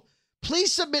 Also,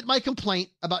 please submit my complaint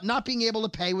about not being able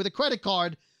to pay with a credit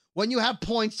card when you have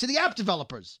points to the app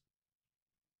developers.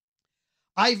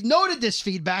 I've noted this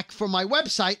feedback for my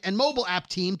website and mobile app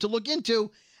team to look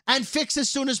into and fix as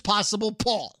soon as possible,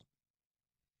 Paul.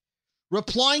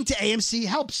 Replying to AMC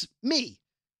Helps me.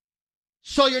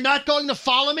 So you're not going to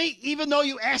follow me even though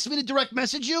you asked me to direct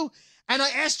message you? And I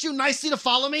asked you nicely to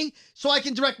follow me so I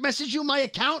can direct message you my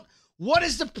account? What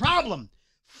is the problem?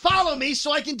 Follow me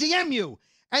so I can DM you.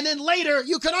 And then later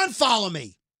you can unfollow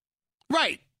me.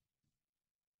 Right.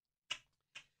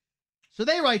 So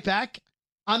they write back,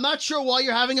 I'm not sure why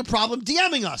you're having a problem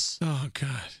DMing us. Oh,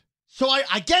 God. So I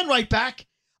again write back,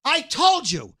 I told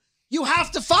you, you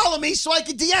have to follow me so I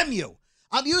can DM you.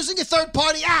 I'm using a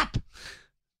third-party app.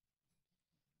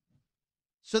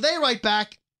 So they write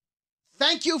back,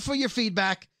 thank you for your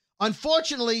feedback.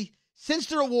 Unfortunately, since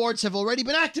the rewards have already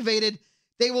been activated,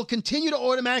 they will continue to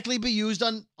automatically be used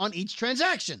on each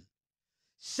transaction.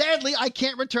 Sadly, I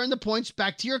can't return the points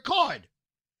back to your card.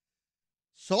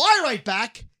 So I write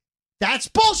back, that's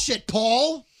bullshit,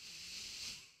 Paul.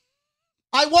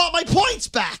 I want my points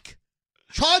back.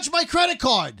 Charge my credit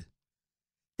card.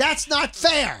 That's not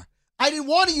fair. I didn't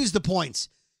want to use the points.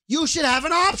 You should have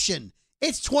an option.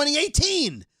 It's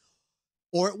 2018.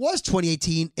 Or it was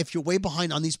 2018 if you're way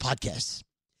behind on these podcasts.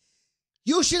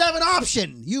 You should have an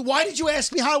option. Why did you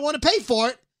ask me how I want to pay for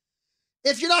it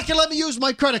if you're not going to let me use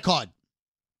my credit card?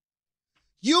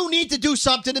 You need to do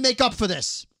something to make up for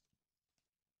this.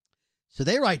 So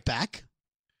they write back,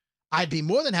 I'd be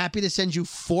more than happy to send you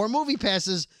 4 movie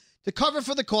passes to cover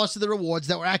for the cost of the rewards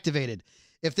that were activated.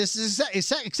 If this is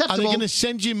acceptable... Are they going to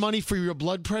send you money for your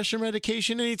blood pressure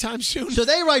medication anytime soon? So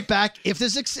they write back, if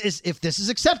this is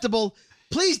acceptable,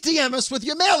 please DM us with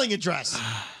your mailing address.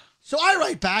 So I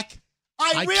write back,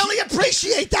 I really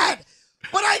appreciate that,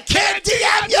 but I can't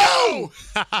DM you!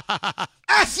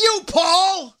 F you,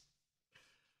 Paul!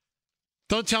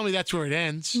 Don't tell me that's where it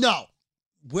ends. No.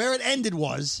 Where it ended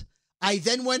was, I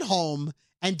then went home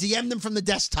and DM'd them from the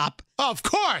desktop. Oh, of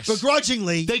course.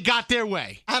 Begrudgingly. They got their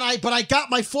way. But I got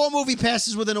my 4 movie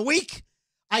passes within a week.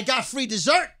 I got free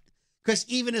dessert, because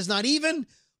even is not even.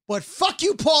 But fuck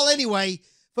you, Paul, anyway,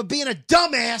 for being a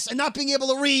dumbass and not being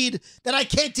able to read that I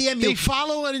can't DM you. They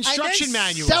follow an instruction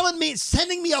manual.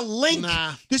 Sending me a link.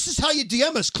 Nah. This is how you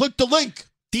DM us. Click the link.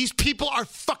 These people are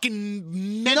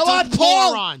fucking mental You know what,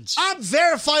 Paul? morons. I'm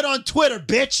verified on Twitter,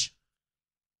 bitch.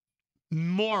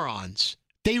 Morons.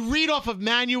 They read off of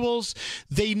manuals.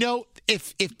 They know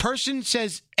if person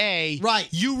says A, Right.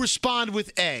 you respond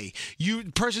with A.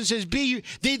 Person says B,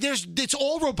 it's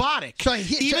all robotic. So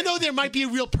Even though there might be a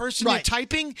real person Right. there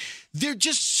typing, they're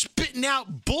just spitting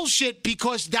out bullshit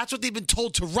because that's what they've been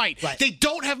told to write. Right. They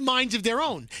don't have minds of their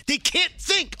own. They can't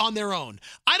think on their own.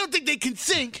 I don't think they can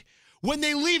think when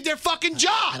they leave their fucking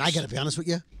jobs. And I got to be honest with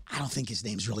you, I don't think his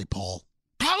name's really Paul.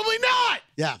 Probably not.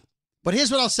 Yeah. But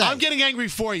here's what I'll say. I'm getting angry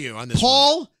for you on this one.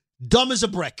 Paul, dumb as a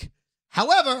brick.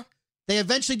 However, they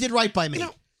eventually did right by me. You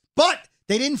know- But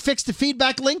they didn't fix the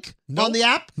feedback link Nope. on the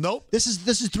app. Nope. This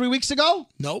is 3 weeks ago.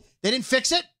 Nope. They didn't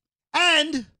fix it.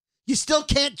 And you still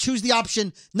can't choose the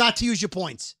option not to use your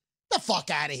points. The fuck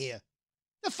out of here.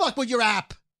 The fuck with your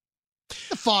app.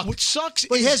 The fuck. What sucks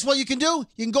But is here's what you can do.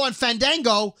 You can go on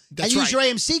Fandango That's and use right.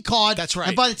 your AMC card That's right.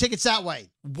 and buy the tickets that way.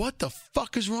 what the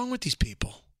fuck is wrong with these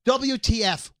people?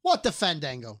 WTF. What the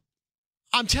Fandango?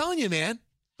 I'm telling you, man.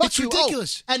 Fuck It's you.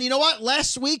 ridiculous. Oh, and you know what?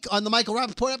 Last week on the Michael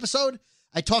Rappaport episode,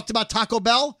 I talked about Taco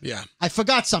Bell. Yeah. I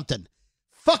forgot something.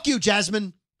 Fuck you,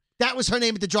 Jasmine. That was her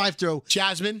name at the drive-thru.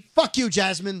 Jasmine, Fuck you,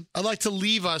 Jasmine. I'd like to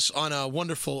leave us on a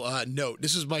wonderful note.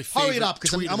 This is my favorite. Hurry it up,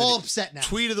 because tweet I'm of the all day. upset now.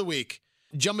 Tweet of the week.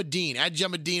 Jummadine. Add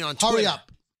Jummadine on Twitter. Hurry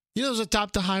up. You know those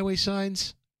adopt the highway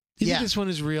signs? Do you Yeah. think this one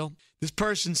is real? This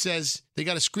person says they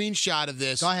got a screenshot of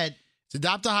this. Go ahead. It's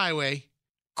adopt a highway.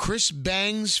 Chris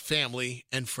Bang's family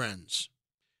and friends.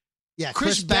 Yeah,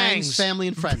 Chris Chris Bang's Bang's- family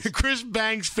and friends. Chris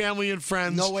Bang's family and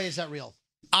friends. No way is that real.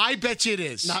 I bet you it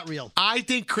is. Not real. I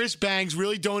think Chris Bangs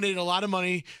really donated a lot of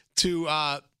money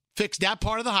to fix that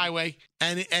part of the highway,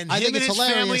 and I him think and it's his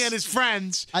hilarious. family and his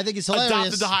friends I think it's hilarious.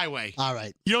 adopted the highway. All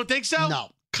right. You don't think so?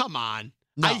 No. Come on.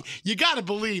 No. You got to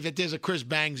believe that there's a Chris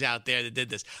Bangs out there that did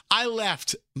this. I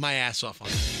laughed my ass off on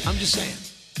it. I'm just saying.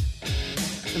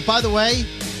 And by the way,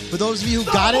 for those of you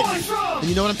who got it, and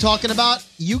you know what I'm talking about,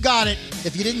 you got it.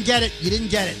 If you didn't get it, you didn't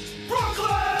get it. Brooklyn!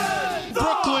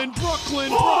 Brooklyn, Brooklyn,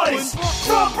 Boys Brooklyn,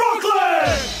 from Brooklyn.